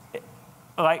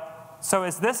 So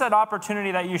is this an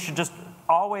opportunity that you should just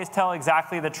always tell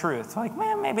exactly the truth? Like,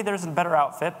 man, maybe there's a better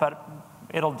outfit, but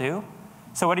it'll do.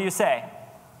 So what do you say?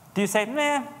 Do you say,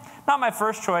 meh, not my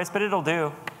first choice, but it'll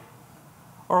do?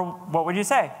 Or what would you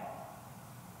say?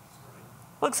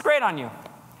 Looks great on you.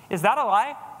 Is that a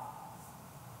lie?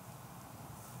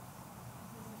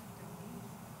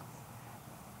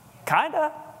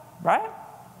 Kinda, right?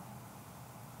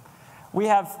 We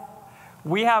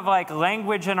have like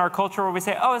language in our culture where we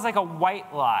say, oh, it's like a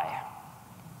white lie.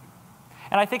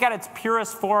 And I think at its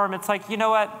purest form, it's like, you know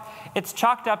what? It's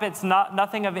chalked up, it's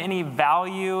nothing of any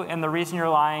value, and the reason you're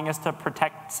lying is to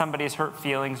protect somebody's hurt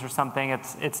feelings or something.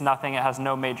 It's nothing, it has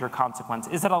no major consequence.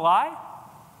 Is it a lie?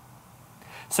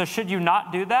 So should you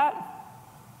not do that?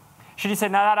 Should you say,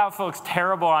 no, that outfit looks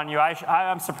terrible on you.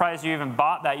 I'm surprised you even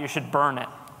bought that. You should burn it.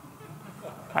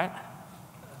 Right?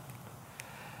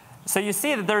 So you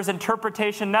see that there's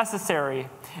interpretation necessary.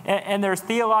 And there's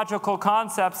theological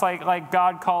concepts like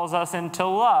God calls us into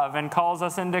love and calls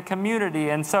us into community.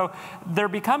 And so there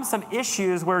becomes some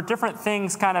issues where different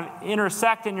things kind of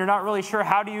intersect and you're not really sure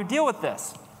how do you deal with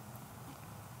this.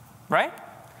 Right?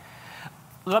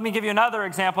 Let me give you another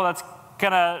example that's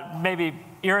going to maybe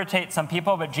irritate some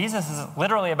people, but Jesus is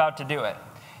literally about to do it.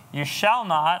 You shall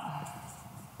not,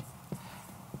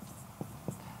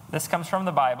 this comes from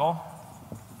the Bible,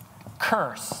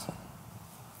 curse.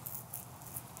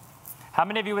 How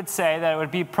many of you would say that it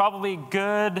would be probably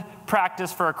good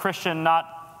practice for a Christian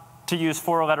not to use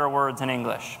 4-letter words in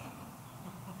English?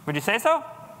 Would you say so?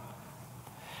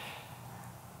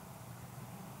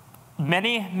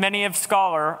 Many of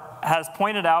scholar has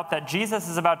pointed out that Jesus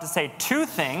is about to say 2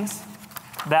 things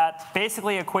that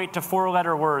basically equate to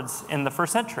 4-letter words in the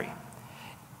first century.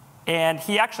 And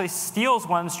he actually steals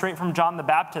one straight from John the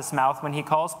Baptist's mouth when he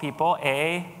calls people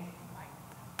a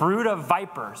brood of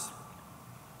vipers.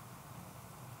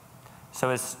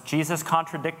 So is Jesus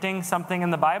contradicting something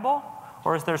in the Bible?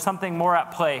 Or is there something more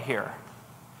at play here?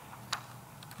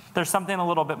 There's something a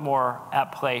little bit more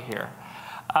at play here.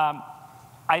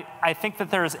 I think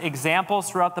that there's examples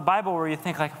throughout the Bible where you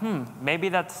think like, maybe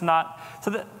that's not.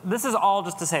 So this is all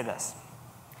just to say this.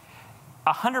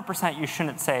 100% you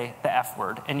shouldn't say the F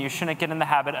word, and you shouldn't get in the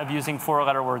habit of using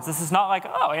 4-letter words. This is not like,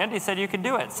 oh, Andy said you could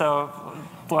do it, so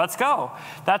let's go.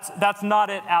 That's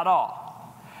not it at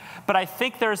all. But I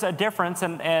think there's a difference,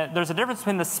 and there's a difference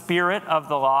between the spirit of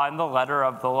the law and the letter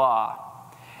of the law.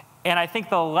 And I think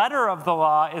the letter of the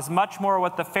law is much more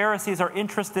what the Pharisees are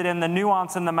interested in, the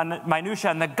nuance and the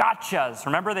minutia and the gotchas.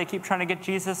 Remember, they keep trying to get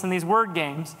Jesus in these word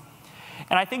games.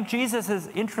 And I think Jesus is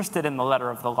interested in the letter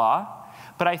of the law,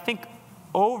 but I think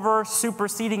over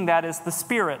superseding that is the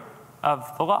spirit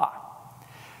of the law.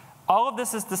 All of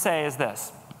this is to say is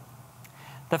this.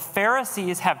 The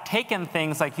Pharisees have taken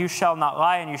things like you shall not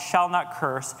lie and you shall not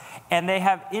curse, and they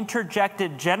have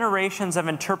interjected generations of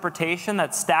interpretation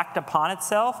that's stacked upon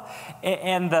itself.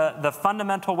 And the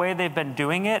fundamental way they've been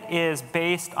doing it is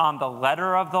based on the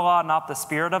letter of the law, not the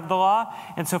spirit of the law.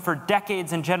 And so for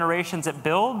decades and generations it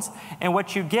builds. And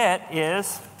what you get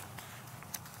is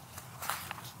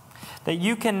that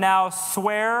you can now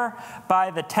swear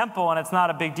by the temple, and it's not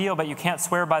a big deal, but you can't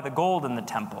swear by the gold in the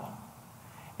temple.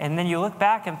 And then you look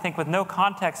back and think with no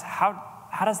context,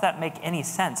 how does that make any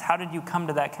sense? How did you come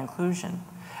to that conclusion?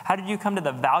 How did you come to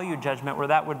the value judgment where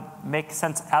that would make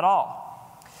sense at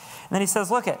all? And then he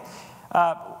says, look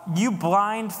you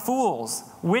blind fools,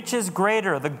 which is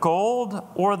greater, the gold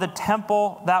or the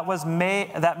temple that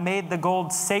made the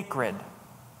gold sacred?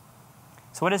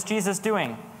 So what is Jesus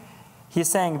doing? He's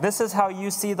saying, this is how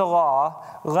you see the law.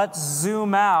 Let's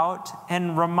zoom out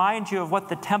and remind you of what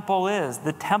the temple is.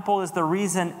 The temple is the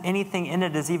reason anything in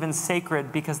it is even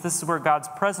sacred, because this is where God's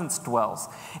presence dwells.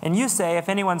 And you say, if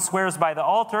anyone swears by the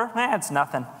altar, it's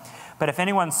nothing. But if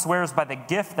anyone swears by the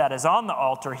gift that is on the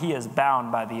altar, he is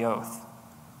bound by the oath.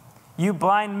 You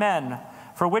blind men,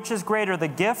 for which is greater, the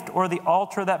gift or the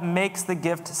altar that makes the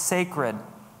gift sacred?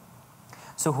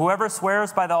 So whoever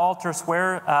swears by the altar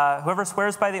swears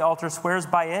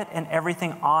by it and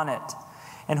everything on it.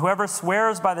 And whoever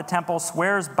swears by the temple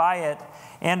swears by it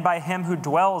and by him who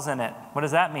dwells in it. What does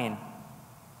that mean?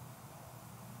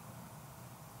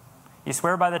 You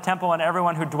swear by the temple and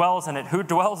everyone who dwells in it. Who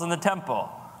dwells in the temple?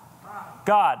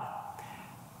 God.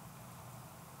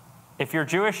 If you're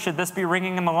Jewish, should this be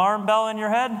ringing an alarm bell in your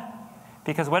head?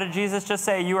 Because what did Jesus just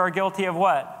say? You are guilty of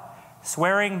what?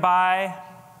 Swearing by...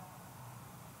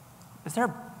 I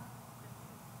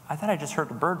thought I just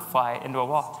heard a bird fly into a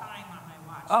wall. Time on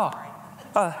my watch.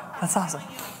 Oh, that's awesome.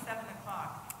 It's 7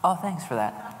 o'clock. Oh, thanks for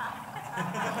that.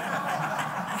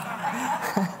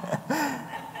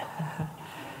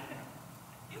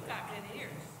 You got good ears.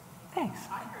 Thanks.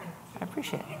 I heard it. I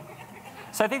appreciate it.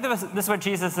 So I think this is what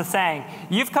Jesus is saying.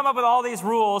 You've come up with all these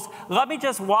rules. Let me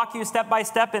just walk you step by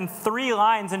step in 3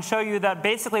 lines and show you that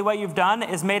basically what you've done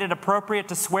is made it appropriate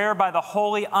to swear by the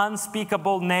holy,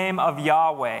 unspeakable name of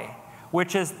Yahweh,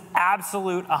 which is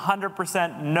absolute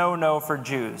 100% no-no for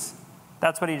Jews.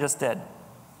 That's what he just did.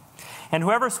 And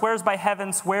whoever swears by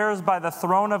heaven swears by the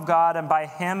throne of God and by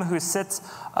him who sits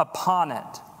upon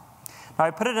it. Now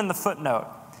I put it in the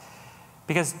footnote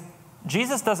because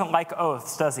Jesus doesn't like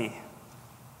oaths, does he?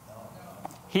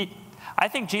 I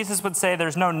think Jesus would say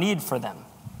there's no need for them.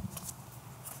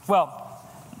 Well,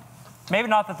 maybe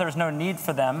not that there's no need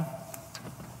for them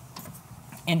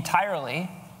entirely,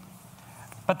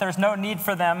 but there's no need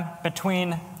for them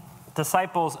between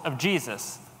disciples of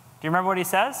Jesus. Do you remember what he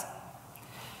says?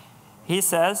 He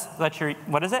says,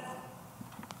 what is it?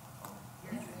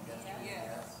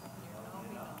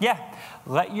 Yeah.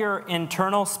 Let your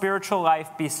internal spiritual life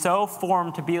be so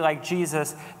formed to be like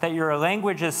Jesus that your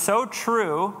language is so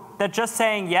true that just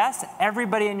saying yes,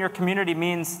 everybody in your community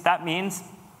means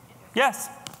yes.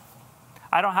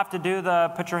 I don't have to do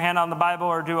the put your hand on the Bible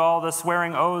or do all the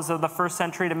swearing oaths of the first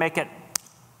century to make it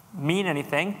mean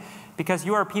anything, because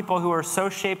you are people who are so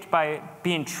shaped by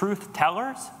being truth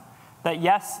tellers that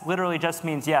yes literally just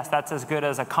means yes. That's as good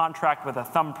as a contract with a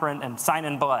thumbprint and sign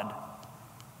in blood.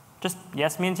 Just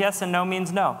yes means yes and no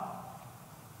means no.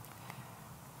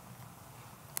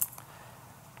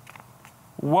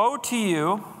 Woe to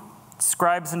you,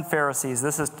 scribes and Pharisees.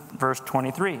 This is verse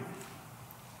 23.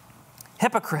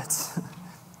 Hypocrites.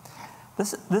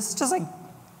 This is just like,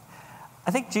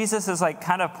 I think Jesus is like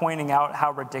kind of pointing out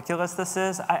how ridiculous this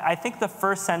is. I think the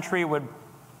first century would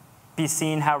be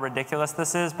seen how ridiculous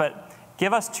this is, but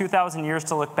give us 2,000 years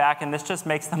to look back and this just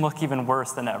makes them look even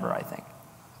worse than ever, I think.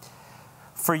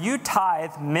 For you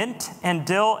tithe mint and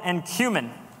dill and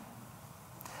cumin.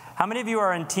 How many of you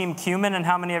are in team cumin and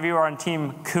how many of you are on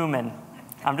team cumin?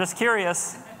 I'm just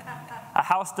curious. A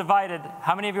house divided.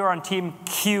 How many of you are on team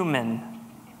cumin?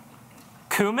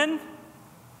 Cumin?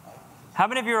 How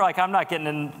many of you are like, I'm not getting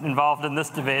involved in this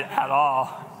debate at all?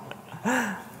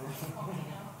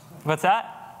 What's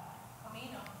that?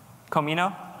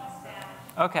 Comino.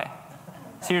 Okay.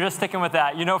 So you're just sticking with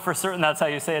that. You know for certain that's how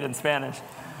you say it in Spanish.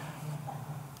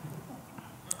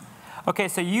 Okay,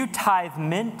 so you tithe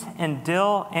mint and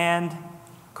dill and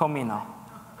comino,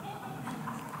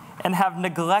 and have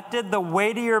neglected the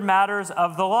weightier matters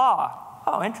of the law.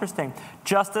 Oh, interesting.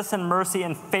 Justice and mercy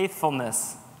and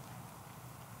faithfulness.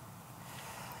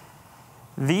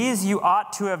 These you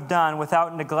ought to have done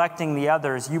without neglecting the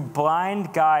others. You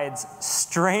blind guides,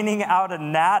 straining out a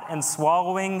gnat and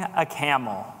swallowing a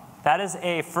camel. That is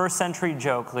a first century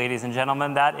joke, ladies and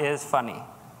gentlemen. That is funny.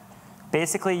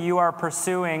 Basically, you are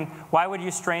pursuing, why would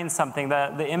you strain something?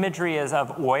 The imagery is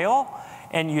of oil,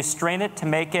 and you strain it to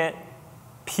make it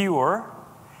pure.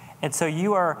 And so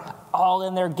you are all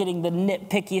in there getting the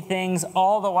nitpicky things,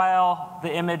 all the while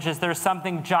the image is there's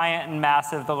something giant and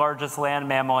massive, the largest land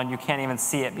mammal, and you can't even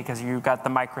see it because you've got the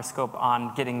microscope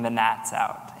on getting the gnats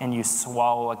out, and you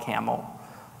swallow a camel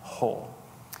whole.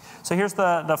 So here's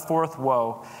the fourth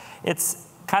woe. It's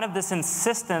kind of this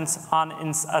insistence on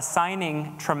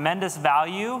assigning tremendous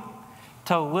value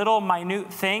to little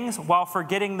minute things while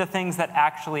forgetting the things that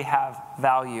actually have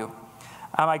value.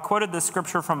 I quoted this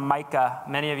scripture from Micah.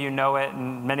 Many of you know it,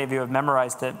 and many of you have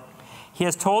memorized it. He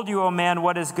has told you, O man,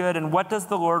 what is good, and what does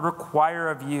the Lord require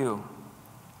of you?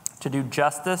 To do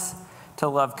justice, to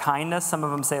love kindness, some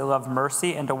of them say love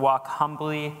mercy, and to walk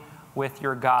humbly with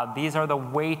your God. These are the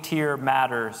weightier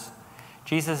matters.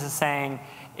 Jesus is saying,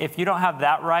 if you don't have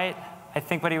that right, I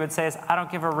think what he would say is, I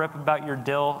don't give a rip about your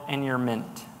dill and your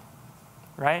mint,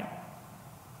 right?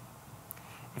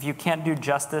 If you can't do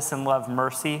justice and love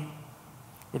mercy,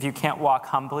 if you can't walk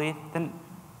humbly, then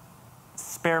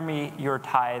spare me your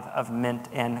tithe of mint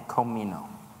and comino.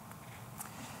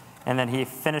 And then he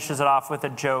finishes it off with a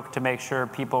joke to make sure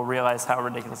people realize how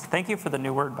ridiculous. Thank you for the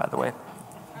new word, by the way.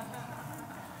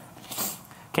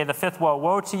 Okay, the fifth woe.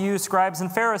 Woe to you, scribes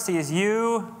and Pharisees,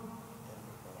 you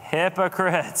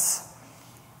hypocrites.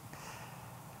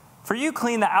 For you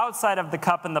clean the outside of the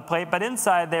cup and the plate, but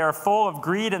inside they are full of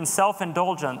greed and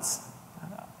self-indulgence.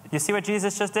 You see what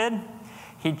Jesus just did?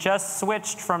 He just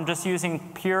switched from just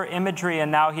using pure imagery,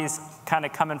 and now he's kind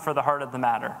of coming for the heart of the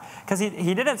matter. Because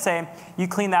he didn't say, you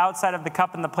clean the outside of the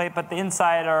cup and the plate, but the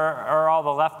inside are all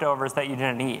the leftovers that you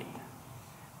didn't eat.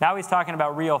 Now he's talking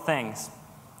about real things.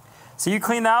 So you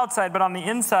clean the outside, but on the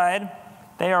inside,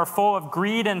 they are full of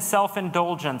greed and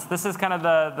self-indulgence. This is kind of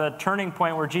the turning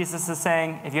point where Jesus is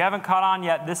saying, if you haven't caught on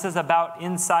yet, this is about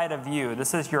inside of you.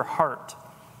 This is your heart.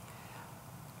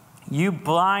 You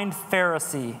blind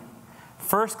Pharisee.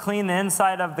 First clean the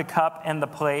inside of the cup and the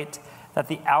plate, that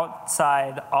the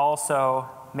outside also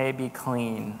may be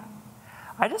clean.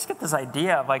 I just get this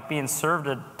idea of like being served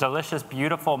a delicious,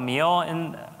 beautiful meal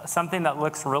and something that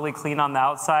looks really clean on the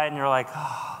outside, and you're like,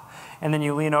 oh. And then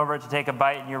you lean over it to take a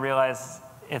bite and you realize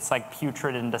it's like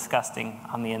putrid and disgusting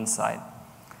on the inside.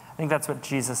 I think that's what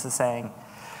Jesus is saying.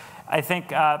 I think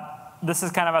this is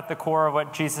kind of at the core of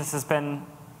what Jesus has been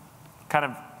kind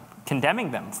of condemning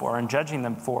them for and judging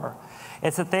them for.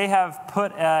 It's that they have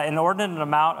put an inordinate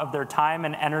amount of their time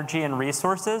and energy and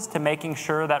resources to making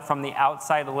sure that from the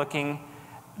outside looking,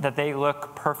 that they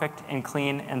look perfect and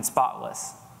clean and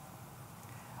spotless.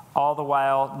 All the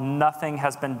while, nothing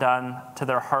has been done to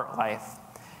their heart life.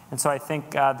 And so I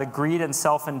think the greed and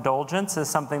self-indulgence is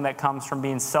something that comes from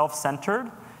being self-centered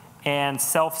and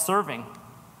self-serving.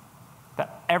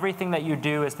 That everything that you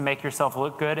do is to make yourself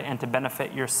look good and to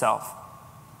benefit yourself.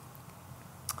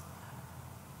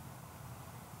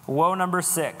 Woe number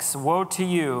 6. Woe to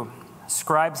you,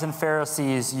 scribes and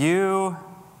Pharisees, you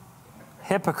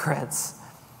hypocrites.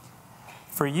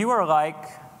 For you are like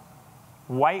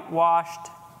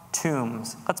whitewashed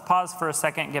tombs. Let's pause for a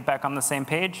second and get back on the same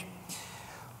page.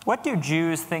 What do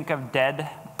Jews think of dead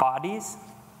bodies?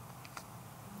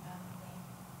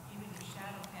 Even your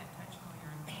shadow can't touch where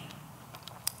you're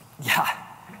in. Yeah.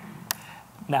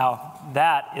 Now,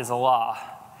 that is a law.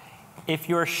 If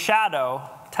your shadow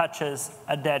touches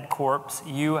a dead corpse,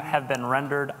 you have been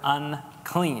rendered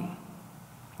unclean,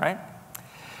 right?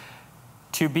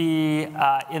 To be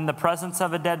in the presence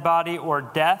of a dead body or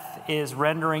death is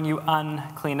rendering you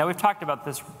unclean. Now, we've talked about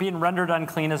this. Being rendered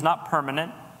unclean is not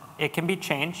permanent. It can be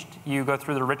changed. You go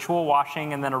through the ritual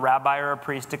washing, and then a rabbi or a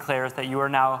priest declares that you are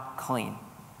now clean.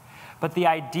 But the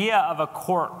idea of a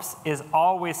corpse is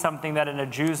always something that in a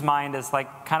Jew's mind is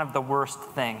like kind of the worst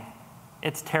thing.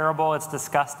 It's terrible, it's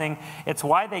disgusting. It's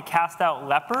why they cast out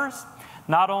lepers.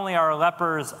 Not only are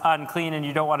lepers unclean and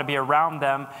you don't want to be around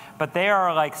them, but they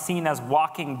are like seen as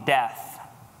walking death.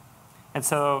 And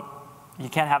so You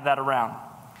can't have that around.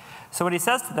 So what he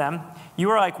says to them, you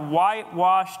are like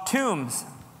whitewashed tombs.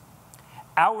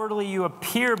 Outwardly you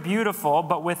appear beautiful,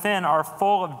 but within are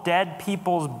full of dead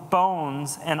people's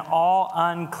bones and all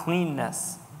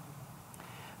uncleanness.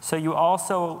 So you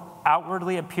also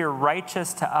outwardly appear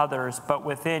righteous to others, but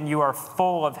within you are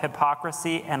full of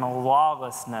hypocrisy and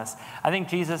lawlessness. I think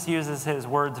Jesus uses his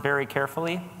words very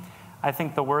carefully. I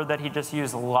think the word that he just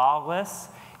used, lawless,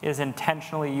 is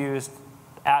intentionally used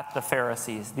at the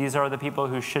Pharisees. These are the people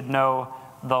who should know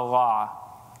the law.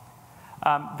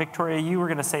 Victoria, you were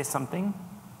going to say something.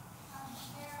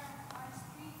 There are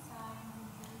street signs in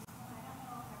Jerusalem, I don't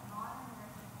know if they're modern or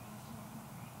if they're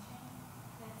ancient,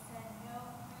 that said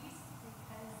no priest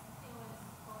because it was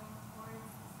going towards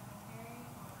the cemetery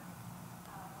or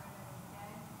where there were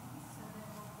dead. So they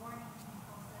were warning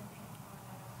people so that they could go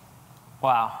that way.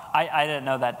 Wow, I didn't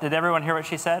know that. Did everyone hear what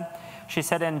she said? She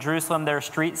said in Jerusalem there are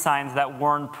street signs that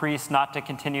warn priests not to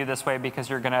continue this way because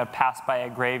you're going to pass by a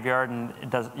graveyard and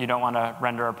you don't want to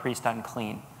render a priest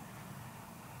unclean.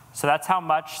 So that's how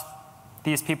much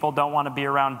these people don't want to be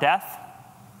around death.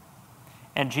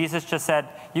 And Jesus just said,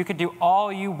 you could do all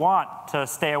you want to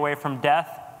stay away from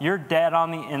death. You're dead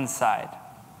on the inside.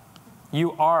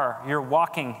 You're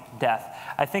walking death.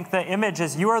 I think the image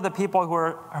is you are the people who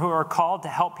are called to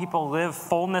help people live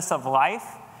fullness of life,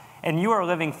 and you are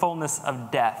living fullness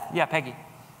of death. Yeah, Peggy.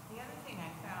 The other thing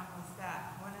I found was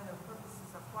that one of the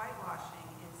purposes of whitewashing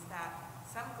is that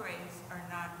some graves are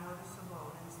not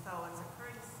noticeable, and so it's a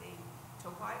courtesy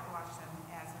to whitewash them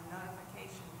as a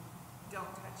notification, don't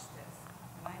touch this.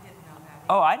 And I didn't know that.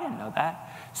 Oh, I didn't know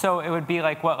that. So it would be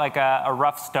like what, like a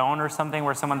rough stone or something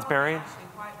where someone's buried? Actually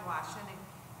whitewash, and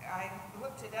I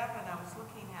looked it up and I was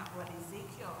looking at what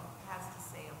Ezekiel has to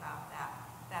say about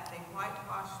that they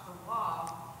whitewash the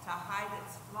wall to hide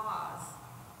its flaws,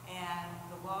 and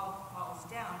the wall falls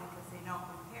down because they don't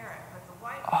repair it. But the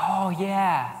whitewash is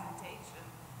a presentation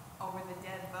over the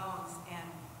dead bones, and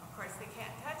of course they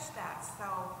can't touch that.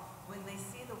 So when they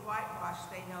see the whitewash,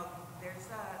 they know there's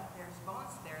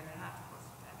bones there. They're not supposed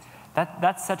to touch it.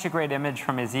 That's such a great image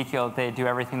from Ezekiel. They do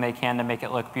everything they can to make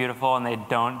it look beautiful, and they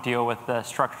don't deal with the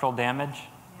structural damage,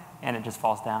 and it just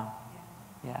falls down.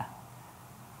 Yeah.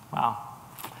 Wow.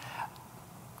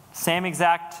 Same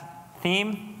exact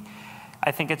theme.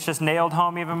 I think it's just nailed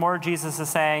home even more. Jesus is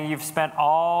saying you've spent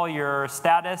all your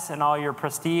status and all your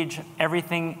prestige,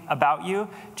 everything about you,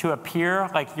 to appear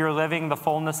like you're living the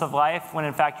fullness of life, when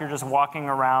in fact you're just walking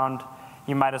around.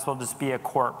 You might as well just be a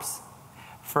corpse.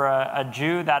 For a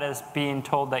Jew, that is being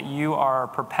told that you are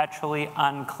perpetually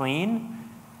unclean.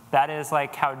 That is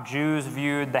like how Jews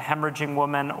viewed the hemorrhaging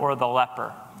woman or the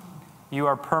leper. You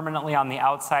are permanently on the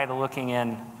outside looking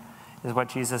in, is what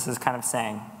Jesus is kind of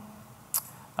saying.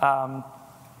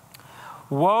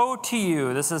 Woe to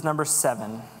you, this is number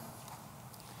 7.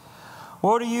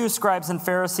 Woe to you, scribes and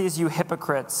Pharisees, you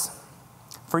hypocrites,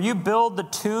 for you build the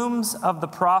tombs of the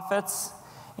prophets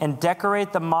and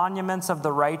decorate the monuments of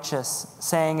the righteous,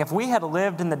 saying, if we had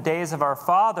lived in the days of our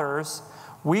fathers,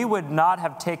 we would not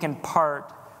have taken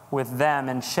part with them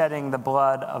in shedding the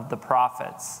blood of the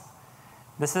prophets.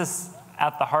 This is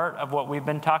at the heart of what we've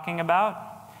been talking about.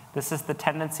 This is the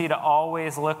tendency to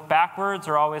always look backwards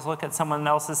or always look at someone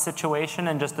else's situation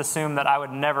and just assume that I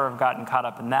would never have gotten caught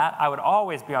up in that. I would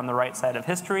always be on the right side of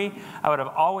history. I would have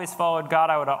always followed God.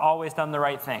 I would have always done the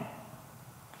right thing.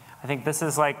 I think this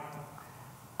is like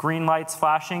green lights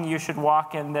flashing. You should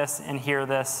walk in this and hear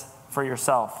this for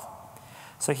yourself.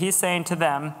 So he's saying to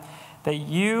them that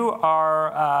you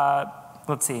are,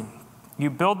 you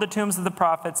build the tombs of the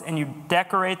prophets and you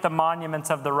decorate the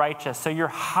monuments of the righteous. So you're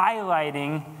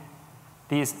highlighting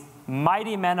these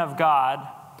mighty men of God,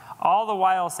 all the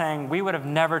while saying, we would have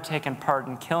never taken part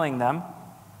in killing them.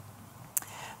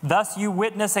 Thus you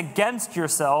witness against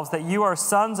yourselves that you are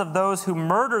sons of those who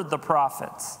murdered the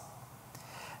prophets.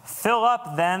 Fill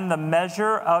up then the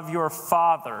measure of your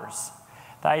fathers.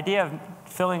 The idea of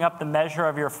filling up the measure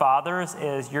of your fathers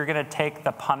is you're going to take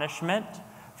the punishment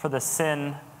for the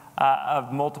sin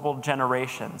of multiple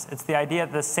generations. It's the idea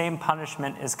that the same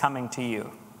punishment is coming to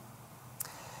you.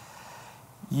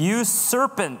 You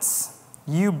serpents,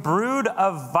 you brood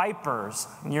of vipers.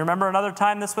 You remember another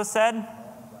time this was said?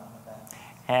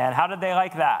 And how did they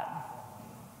like that?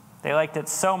 They liked it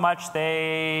so much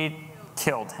they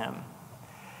killed him.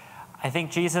 I think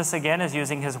Jesus, again, is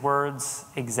using his words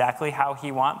exactly how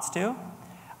he wants to.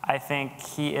 I think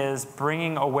he is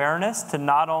bringing awareness to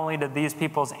not only did these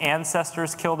people's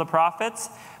ancestors kill the prophets,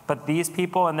 but these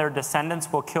people and their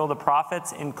descendants will kill the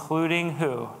prophets, including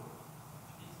who?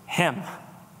 Him.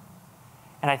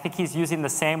 And I think he's using the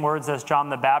same words as John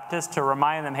the Baptist to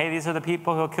remind them, hey, these are the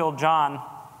people who killed John.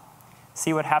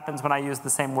 See what happens when I use the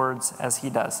same words as he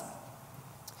does.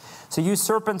 So you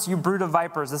serpents, you brood of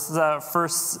vipers. This is a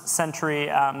first century,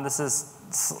 this is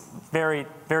very,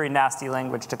 very nasty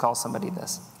language to call somebody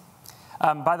this.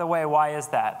 By the way, why is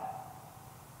that?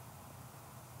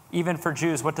 Even for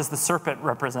Jews, what does the serpent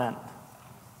represent?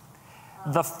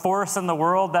 The force in the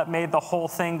world that made the whole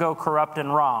thing go corrupt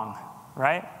and wrong,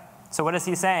 right? So what is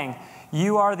he saying?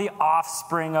 You are the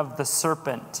offspring of the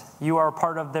serpent. You are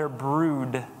part of their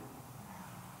brood.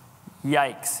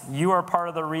 Yikes. You are part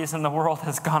of the reason the world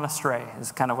has gone astray,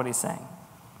 is kind of what he's saying.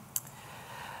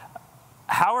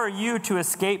 How are you to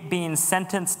escape being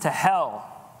sentenced to hell?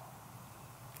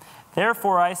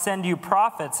 Therefore I send you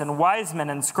prophets and wise men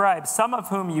and scribes, some of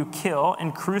whom you kill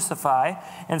and crucify,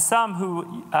 and some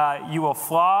who you will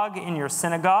flog in your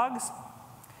synagogues.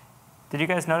 Did you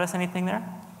guys notice anything there?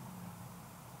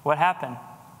 What happened?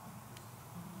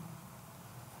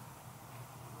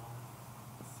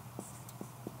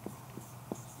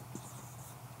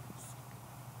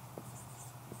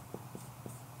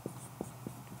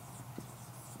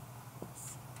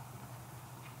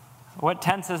 What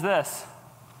tense is this?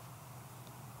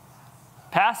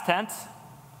 Past tense.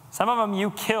 Some of them you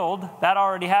killed. That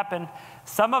already happened.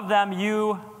 Some of them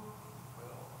you...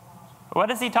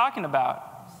 What is he talking about?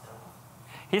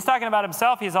 He's talking about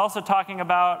himself. He's also talking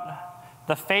about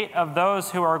the fate of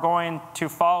those who are going to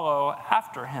follow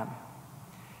after him.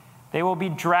 They will be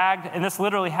dragged, and this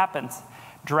literally happens,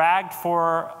 dragged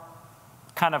for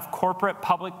kind of corporate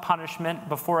public punishment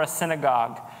before a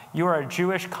synagogue. You are a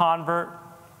Jewish convert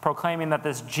proclaiming that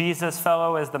this Jesus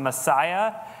fellow is the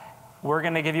Messiah. We're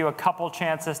going to give you a couple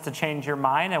chances to change your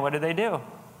mind. And what do?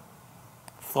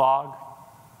 Flog,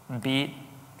 beat,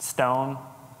 stone,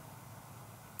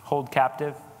 hold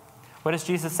captive. What is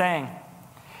Jesus saying?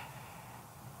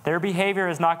 Their behavior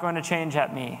is not going to change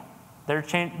at me.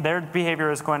 Their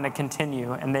behavior is going to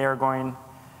continue, and they are going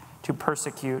to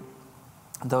persecute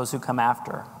those who come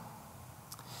after.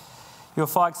 You'll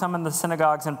flog some in the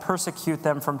synagogues and persecute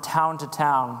them from town to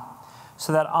town,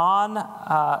 so that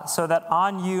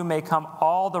on you may come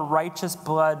all the righteous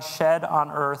blood shed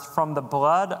on earth, from the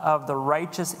blood of the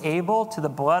righteous Abel to the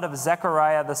blood of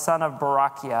Zechariah the son of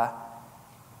Barachiah,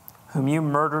 whom you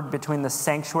murdered between the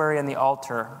sanctuary and the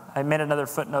altar. I made another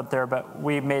footnote there, but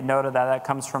we made note of that. That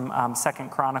comes from 2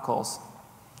 Chronicles.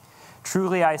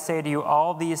 Truly I say to you,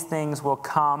 all these things will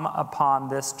come upon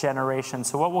this generation.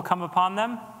 So what will come upon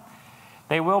them?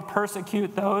 They will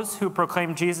persecute those who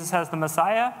proclaim Jesus as the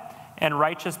Messiah, and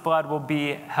righteous blood will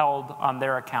be held on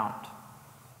their account.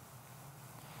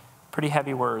 Pretty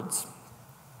heavy words.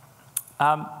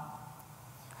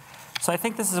 So I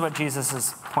think this is what Jesus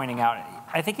is pointing out.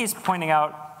 I think he's pointing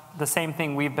out the same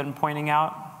thing we've been pointing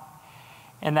out,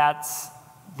 and that's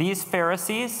these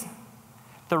Pharisees,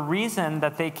 the reason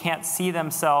that they can't see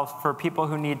themselves for people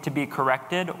who need to be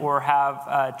corrected or have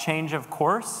a change of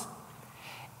course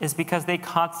is because they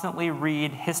constantly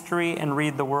read history and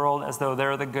read the world as though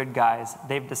they're the good guys.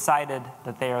 They've decided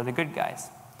that they are the good guys.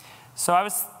 So I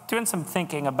was doing some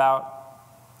thinking about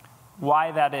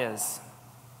why that is.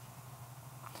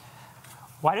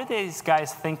 Why do these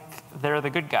guys think they're the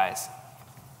good guys?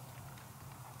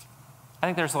 I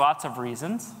think there's lots of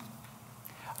reasons.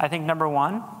 I think number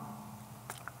one,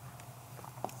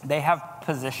 they have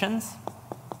positions.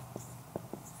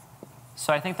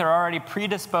 So I think they're already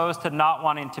predisposed to not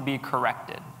wanting to be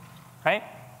corrected, right?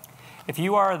 If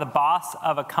you are the boss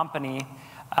of a company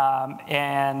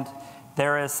and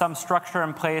there is some structure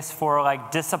in place for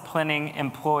like disciplining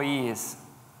employees,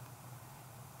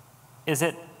 is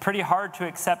it pretty hard to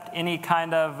accept any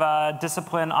kind of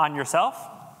discipline on yourself?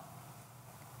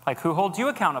 Like, who holds you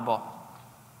accountable?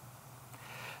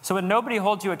 So when nobody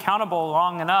holds you accountable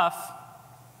long enough,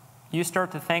 you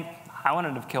start to think, I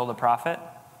wouldn't have killed a prophet.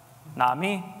 Not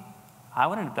me. I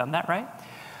wouldn't have done that, right?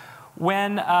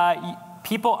 When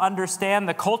people understand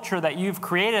the culture that you've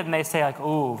created and they say like,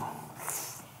 ooh,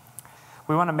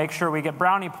 we want to make sure we get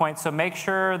brownie points, so make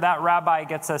sure that rabbi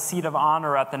gets a seat of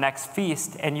honor at the next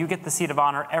feast, and you get the seat of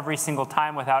honor every single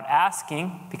time without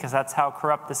asking, because that's how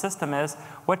corrupt the system is,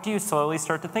 what do you slowly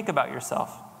start to think about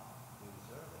yourself?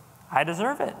 I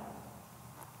deserve it.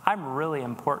 I'm really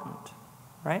important,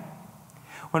 right?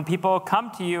 When people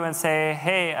come to you and say,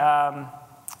 hey,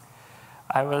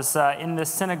 I was in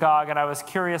this synagogue and I was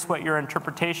curious what your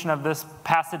interpretation of this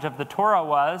passage of the Torah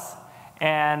was,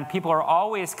 and people are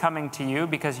always coming to you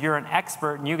because you're an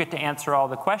expert and you get to answer all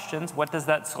the questions, what does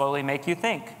that slowly make you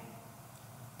think?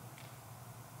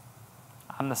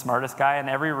 I'm the smartest guy in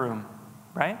every room,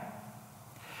 right?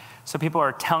 So people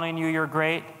are telling you you're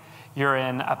great. You're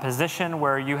in a position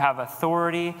where you have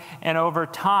authority. And over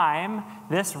time,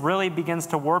 this really begins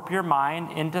to warp your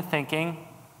mind into thinking,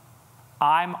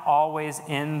 I'm always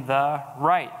in the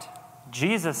right.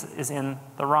 Jesus is in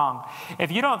the wrong.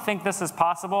 If you don't think this is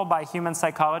possible by human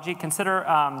psychology, consider,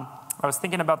 I was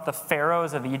thinking about the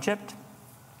pharaohs of Egypt.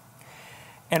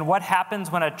 And what happens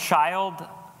when a child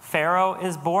pharaoh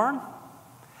is born?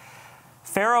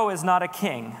 Pharaoh is not a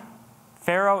king.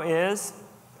 Pharaoh is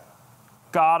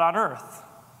God on earth.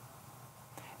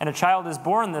 And a child is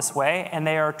born this way, and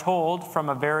they are told from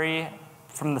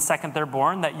the second they're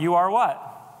born that you are what?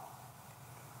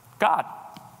 God.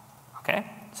 Okay?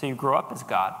 So you grow up as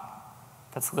God.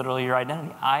 That's literally your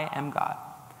identity. I am God.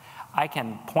 I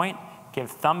can point, give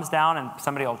thumbs down, and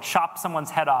somebody will chop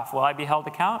someone's head off. Will I be held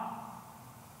to account?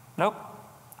 Nope.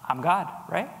 I'm God,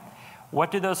 right?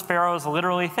 What do those pharaohs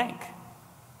literally think?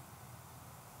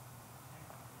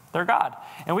 They're God.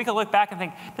 And we could look back and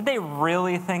think, did they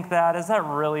really think that? Is that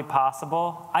really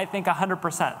possible? I think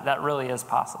 100% that really is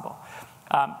possible.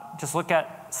 Just look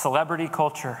at celebrity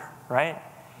culture, right?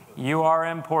 You are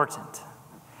important.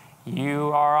 You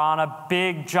are on a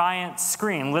big, giant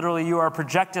screen. Literally, you are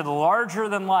projected larger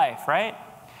than life, right?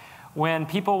 When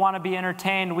people want to be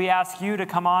entertained, we ask you to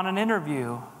come on an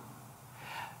interview.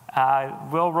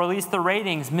 We'll release the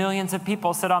ratings. Millions of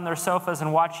people sit on their sofas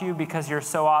and watch you because you're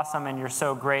so awesome and you're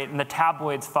so great. And the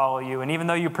tabloids follow you. And even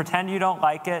though you pretend you don't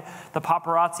like it, the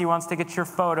paparazzi wants to get your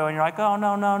photo. And you're like, oh,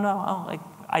 no. Oh, like,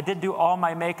 I did do all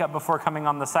my makeup before coming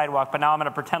on the sidewalk, but now I'm going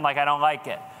to pretend like I don't like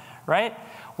it, right?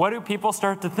 What do people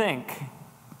start to think?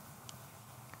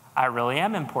 I really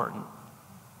am important.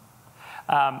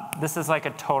 This is like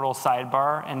a total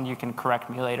sidebar, and you can correct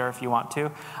me later if you want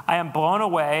to. I am blown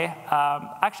away.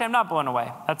 Actually, I'm not blown away.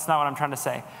 That's not what I'm trying to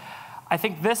say. I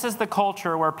think this is the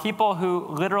culture where people who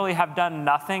literally have done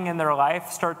nothing in their life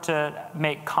start to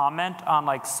make comment on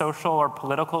like social or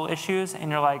political issues, and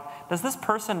you're like, does this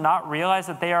person not realize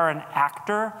that they are an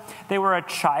actor? They were a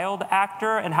child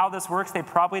actor, and how this works, they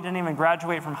probably didn't even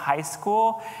graduate from high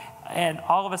school, and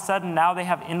all of a sudden now they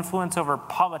have influence over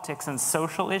politics and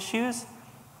social issues.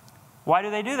 Why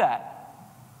do they do that?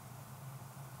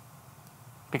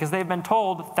 Because they've been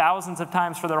told thousands of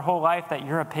times for their whole life that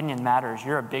your opinion matters.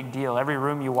 You're a big deal. Every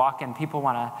room you walk in, people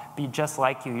want to be just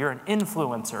like you. You're an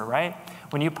influencer, right?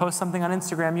 When you post something on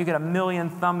Instagram, you get 1 million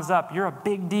thumbs up. You're a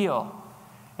big deal.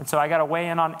 And so I got to weigh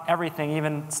in on everything,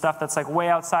 even stuff that's like way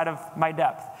outside of my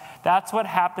depth. That's what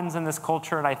happens in this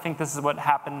culture, and I think this is what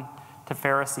happened to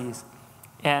Pharisees.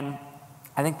 And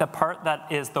I think the part that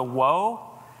is the woe,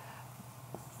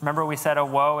 remember we said a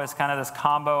woe is kind of this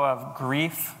combo of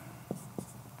grief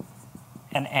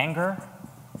and anger.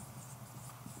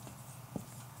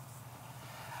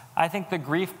 I think the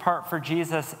grief part for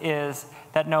Jesus is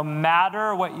that no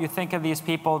matter what you think of these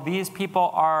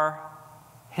people are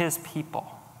his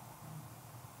people.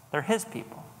 They're his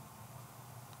people.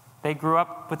 They grew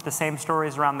up with the same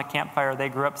stories around the campfire. They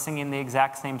grew up singing the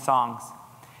exact same songs.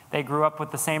 They grew up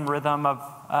with the same rhythm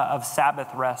of Sabbath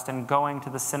rest and going to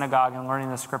the synagogue and learning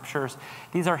the scriptures.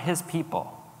 These are his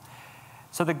people.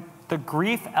 So the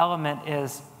grief element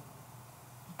is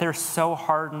they're so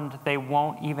hardened they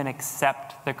won't even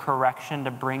accept the correction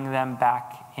to bring them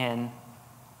back in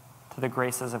to the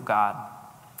graces of God.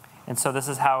 And so this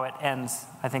is how it ends.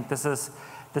 I think this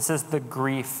is the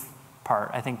grief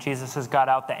part. I think Jesus has got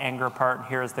out the anger part, and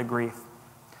here is the grief.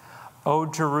 O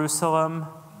Jerusalem,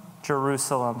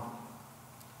 Jerusalem,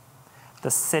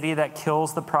 the city that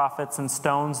kills the prophets and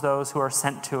stones those who are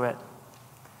sent to it.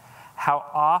 How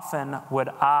often would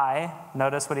I,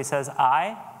 notice what he says,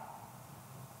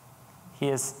 he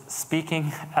is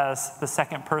speaking as the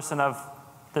second person of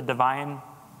the divine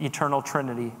eternal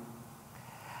Trinity.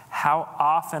 How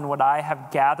often would I have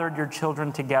gathered your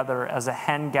children together as a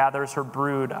hen gathers her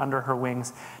brood under her wings?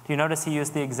 Do you notice he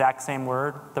used the exact same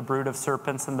word, the brood of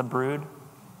serpents and the brood?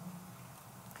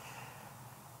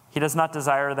 He does not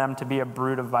desire them to be a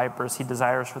brood of vipers. He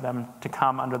desires for them to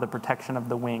come under the protection of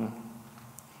the wing.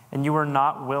 And you are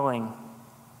not willing.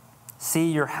 See,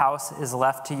 your house is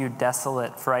left to you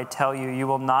desolate, for I tell you, you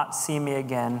will not see me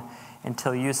again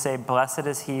until you say, blessed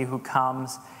is he who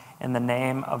comes in the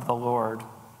name of the Lord.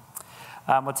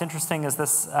 What's interesting is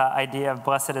this idea of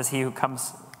blessed is he who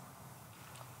comes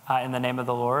in the name of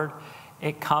the Lord.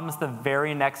 It comes the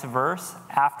very next verse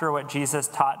after what Jesus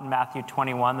taught in Matthew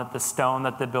 21, that the stone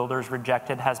that the builders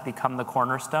rejected has become the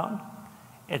cornerstone.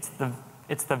 It's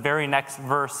the very next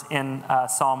verse in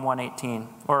Psalm 118,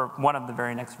 or one of the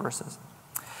very next verses.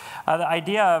 The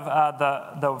idea of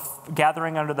the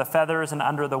gathering under the feathers and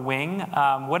under the wing,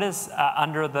 what is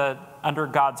under the under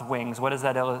God's wings. What does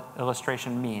that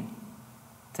illustration mean?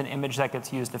 It's an image that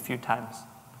gets used a few times.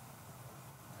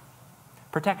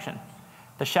 Protection.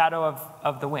 The shadow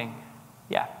of the wing.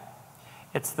 Yeah.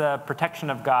 It's the protection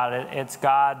of God. It's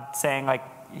God saying, like,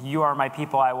 you are my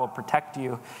people, I will protect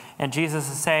you. And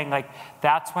Jesus is saying, like,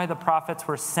 that's why the prophets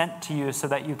were sent to you, so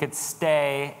that you could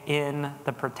stay in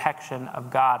the protection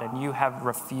of God, and you have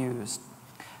refused.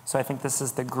 So I think this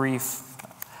is the grief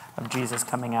of Jesus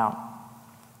coming out.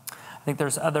 I think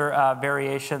there's other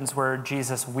variations where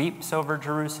Jesus weeps over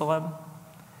Jerusalem.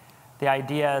 The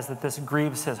idea is that this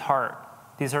grieves his heart.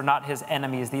 These are not his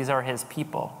enemies, these are his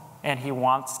people, and he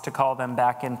wants to call them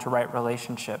back into right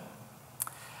relationship.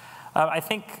 I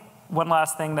think one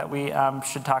last thing that we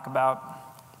should talk about,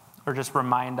 or just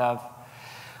remind of,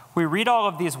 we read all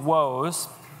of these woes,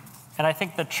 and I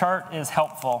think the chart is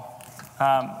helpful.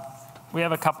 We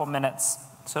have a couple minutes,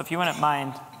 so if you wouldn't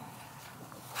mind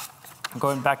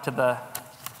going back to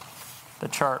the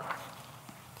chart.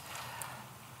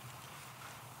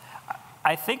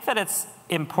 I think that it's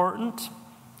important,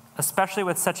 especially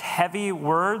with such heavy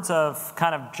words of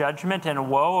kind of judgment and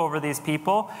woe over these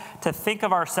people, to think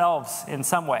of ourselves in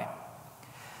some way.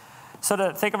 So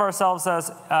to think of ourselves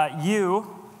as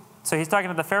you, so he's talking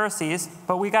to the Pharisees,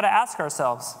 but we got to ask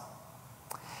ourselves,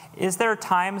 is there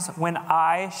times when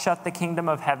I shut the kingdom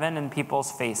of heaven in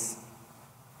people's face?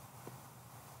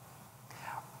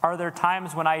 Are there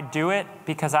times when I do it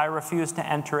because I refuse to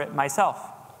enter it myself?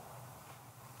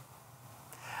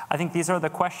 I think these are the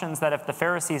questions that if the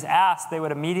Pharisees asked, they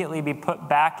would immediately be put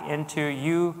back into,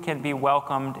 you can be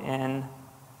welcomed in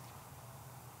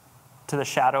to the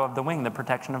shadow of the wing, the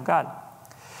protection of God.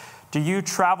 Do you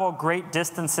travel great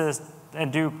distances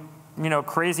and do,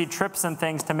 crazy trips and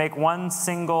things to make one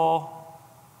single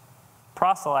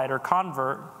proselyte or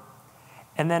convert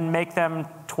and then make them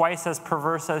twice as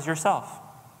perverse as yourself?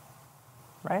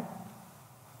 Right?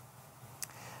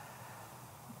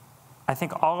 I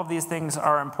think all of these things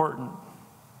are important.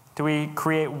 Do we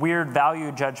create weird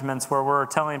value judgments where we're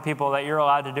telling people that you're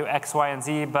allowed to do X, Y, and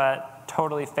Z, but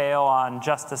totally fail on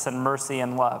justice and mercy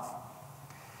and love?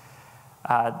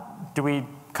 Do we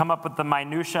come up with the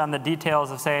minutia and the details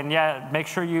of saying, yeah, make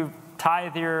sure you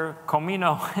tithe your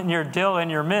comino and your dill and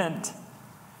your mint,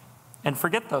 and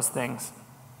forget those things?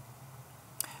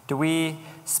 Do we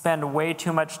spend way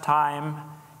too much time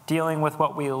dealing with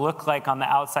what we look like on the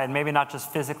outside, maybe not just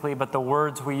physically, but the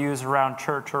words we use around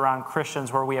church, around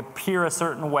Christians, where we appear a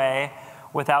certain way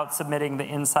without submitting the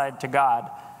inside to God?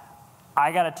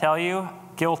 I got to tell you,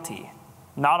 guilty.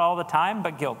 Not all the time,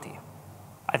 but guilty.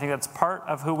 I think that's part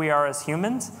of who we are as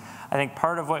humans. I think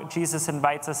part of what Jesus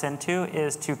invites us into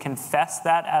is to confess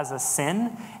that as a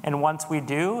sin, and once we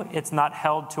do, it's not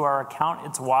held to our account,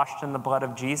 it's washed in the blood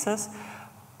of Jesus.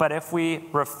 But if we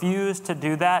refuse to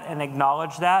do that and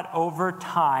acknowledge that, over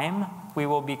time, we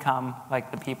will become like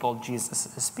the people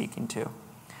Jesus is speaking to.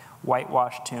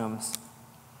 Whitewashed tombs.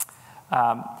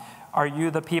 Are you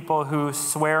the people who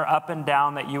swear up and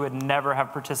down that you would never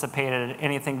have participated in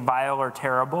anything vile or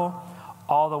terrible?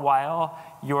 All the while,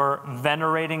 you're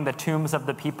venerating the tombs of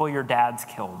the people your dads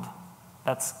killed.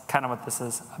 That's kind of what this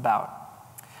is about.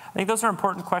 I think those are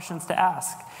important questions to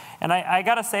ask. And I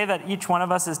got to say that each one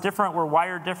of us is different. We're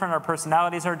wired different. Our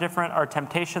personalities are different. Our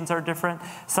temptations are different.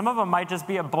 Some of them might just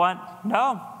be a blunt,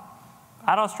 no,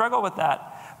 I don't struggle with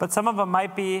that. But some of them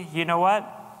might be, you know what?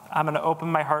 I'm going to open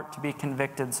my heart to be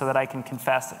convicted so that I can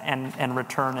confess and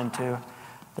return into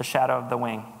the shadow of the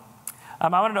wing. I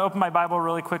wanted to open my Bible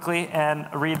really quickly and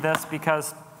read this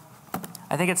because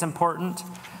I think it's important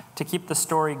to keep the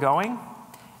story going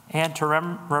and to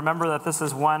remember that this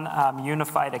is one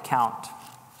unified account.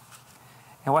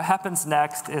 And what happens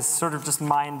next is sort of just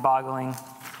mind-boggling.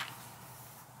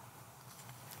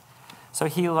 So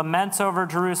he laments over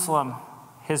Jerusalem.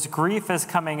 His grief is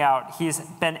coming out. He's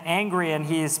been angry and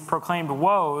he's proclaimed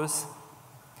woes.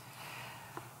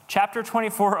 Chapter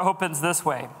 24 opens this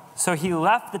way. So he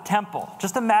left the temple.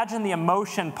 Just imagine the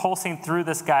emotion pulsing through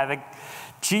this guy.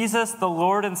 Jesus, the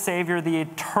Lord and Savior, the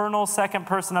eternal second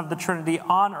person of the Trinity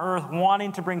on earth,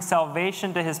 wanting to bring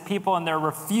salvation to his people, and they're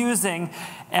refusing.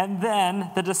 And then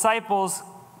the disciples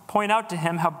point out to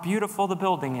him how beautiful the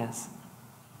building is.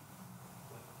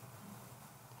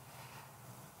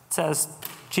 It says,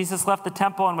 Jesus left the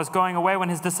temple and was going away when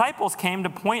his disciples came to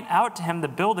point out to him the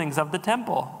buildings of the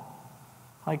temple.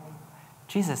 Like,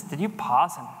 Jesus, did you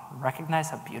pause and recognize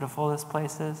how beautiful this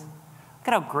place is? Look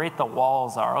at how great the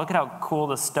walls are. Look at how cool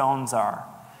the stones are.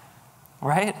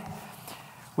 Right?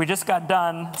 We just got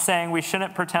done saying we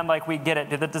shouldn't pretend like we get it.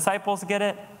 Did the disciples get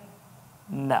it?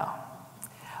 No.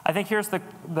 I think here's the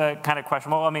kind of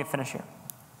question. Well, let me finish here.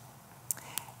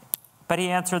 But he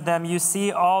answered them, "You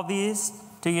see all these,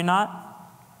 do you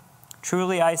not?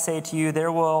 Truly I say to you,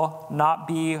 there will not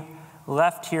be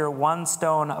left here one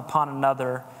stone upon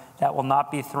another that will not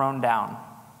be thrown down."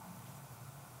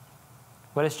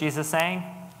 What is Jesus saying?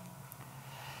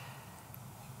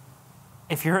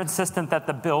 If you're insistent that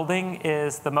the building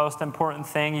is the most important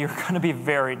thing, you're going to be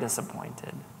very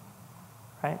disappointed,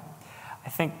 right? I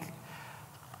think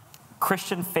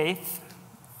Christian faith,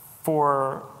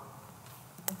 for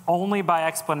only by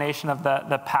explanation of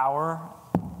the power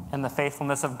and the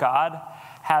faithfulness of God,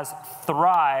 has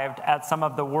thrived at some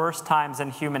of the worst times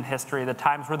in human history. The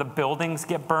times where the buildings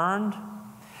get burned,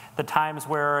 the times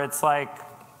where it's like,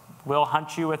 we'll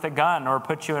hunt you with a gun or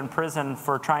put you in prison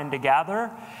for trying to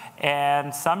gather.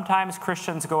 And sometimes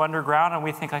Christians go underground and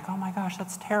we think like, oh my gosh,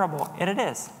 that's terrible. And it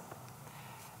is.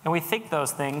 And we think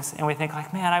those things and we think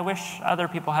like, man, I wish other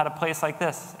people had a place like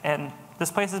this. And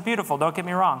this place is beautiful, don't get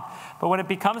me wrong. But when it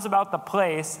becomes about the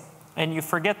place and you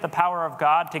forget the power of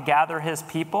God to gather his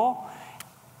people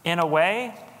in a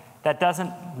way that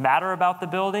doesn't matter about the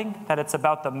building, that it's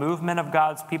about the movement of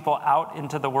God's people out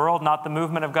into the world, not the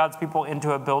movement of God's people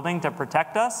into a building to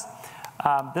protect us.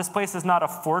 This place is not a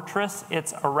fortress,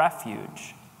 it's a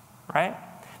refuge, right?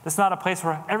 This is not a place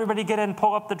where everybody get in,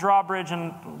 pull up the drawbridge,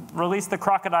 and release the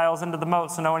crocodiles into the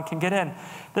moat so no one can get in.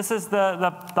 This is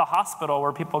the hospital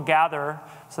where people gather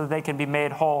so that they can be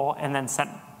made whole and then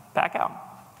sent back out.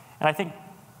 And I think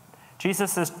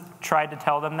Jesus has tried to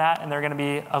tell them that, and they're going to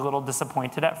be a little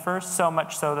disappointed at first, so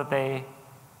much so that they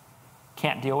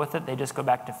can't deal with it. They just go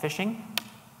back to fishing.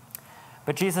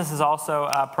 But Jesus is also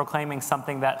proclaiming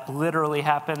something that literally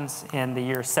happens in the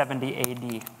year 70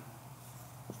 AD.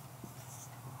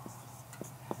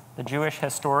 The Jewish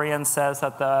historian says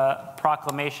that the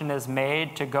proclamation is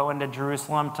made to go into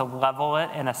Jerusalem to level it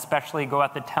and especially go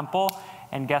at the temple.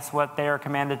 And guess what they are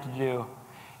commanded to do?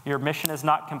 Your mission is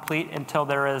not complete until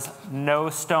there is no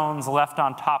stones left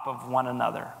on top of one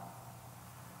another.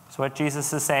 So what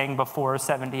Jesus is saying before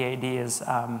 70 AD is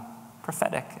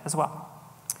prophetic as well.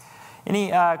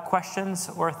 Any questions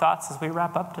or thoughts as we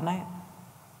wrap up tonight?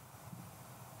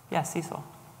 Yeah, Cecil.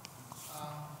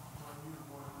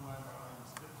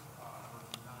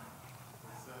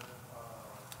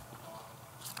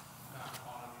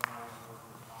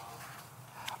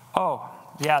 Oh,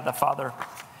 yeah, the Father.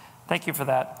 Thank you for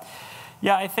that.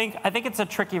 Yeah, I think it's a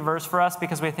tricky verse for us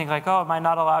because we think like, oh, am I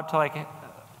not allowed to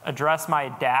address my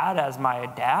dad as my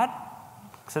dad?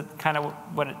 Because it's kind of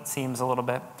what it seems a little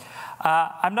bit.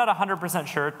 I'm not 100%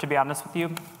 sure, to be honest with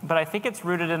you, but I think it's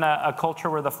rooted in a culture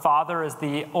where the father is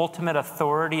the ultimate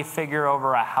authority figure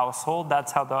over a household.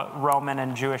 That's how the Roman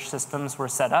and Jewish systems were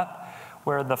set up,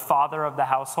 where the father of the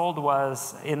household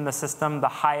was, in the system, the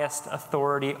highest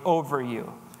authority over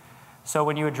you. So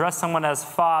when you address someone as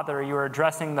father, you are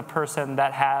addressing the person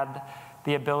that had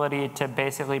the ability to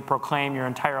basically proclaim your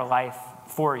entire life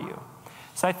for you.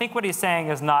 So I think what he's saying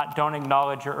is not don't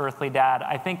acknowledge your earthly dad.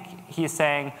 I think he's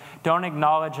saying don't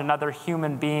acknowledge another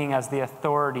human being as the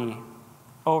authority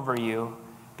over you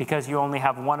because you only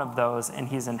have one of those and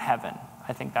he's in heaven.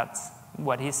 I think that's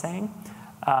what he's saying.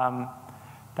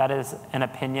 That is an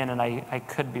opinion and I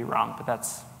could be wrong, but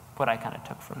that's what I kind of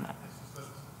took from that.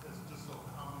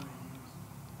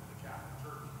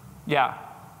 Yeah.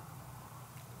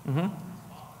 Mm-hmm.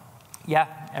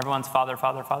 Yeah, everyone's father,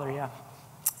 father, father, yeah.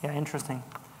 Yeah, interesting.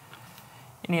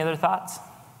 Any other thoughts?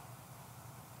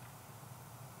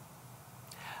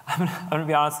 I'm going to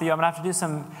be honest with you. I'm going to have to do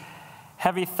some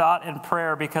heavy thought and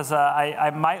prayer because I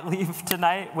might leave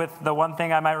tonight with the one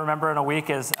thing I might remember in a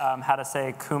week is how to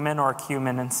say cumin or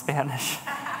cumin in Spanish.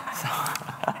 So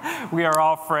we are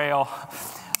all frail.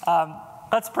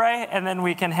 Let's pray, and then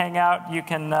we can hang out. You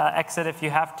can exit if you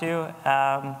have to,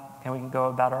 and we can go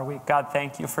about our week. God,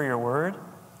 thank you for your word.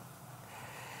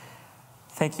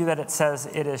 Thank you that it says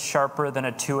it is sharper than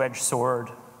a two-edged sword,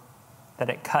 that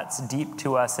it cuts deep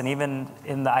to us, and even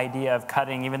in the idea of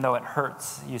cutting, even though it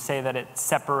hurts, you say that it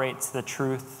separates the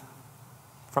truth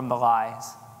from the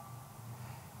lies.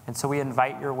 And so we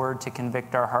invite your word to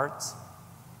convict our hearts.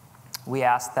 We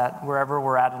ask that wherever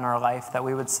we're at in our life, that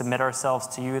we would submit ourselves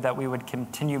to you, that we would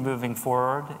continue moving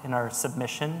forward in our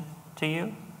submission to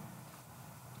you,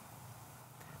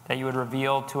 that you would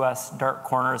reveal to us dark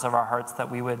corners of our hearts,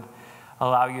 that we would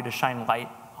allow you to shine light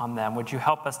on them. Would you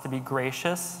help us to be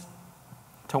gracious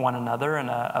to one another in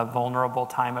a vulnerable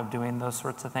time of doing those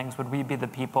sorts of things? Would we be the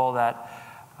people that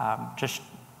just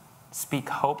speak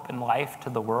hope and life to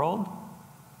the world?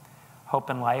 Hope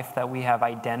and life that we have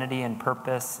identity and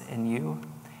purpose in you,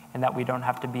 and that we don't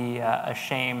have to be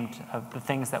ashamed of the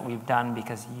things that we've done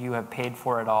because you have paid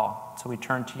for it all. So we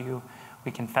turn to you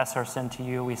We confess our sin to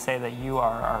you. We say that you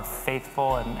are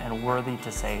faithful and worthy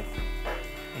to save.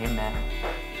 Amen.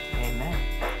 Amen.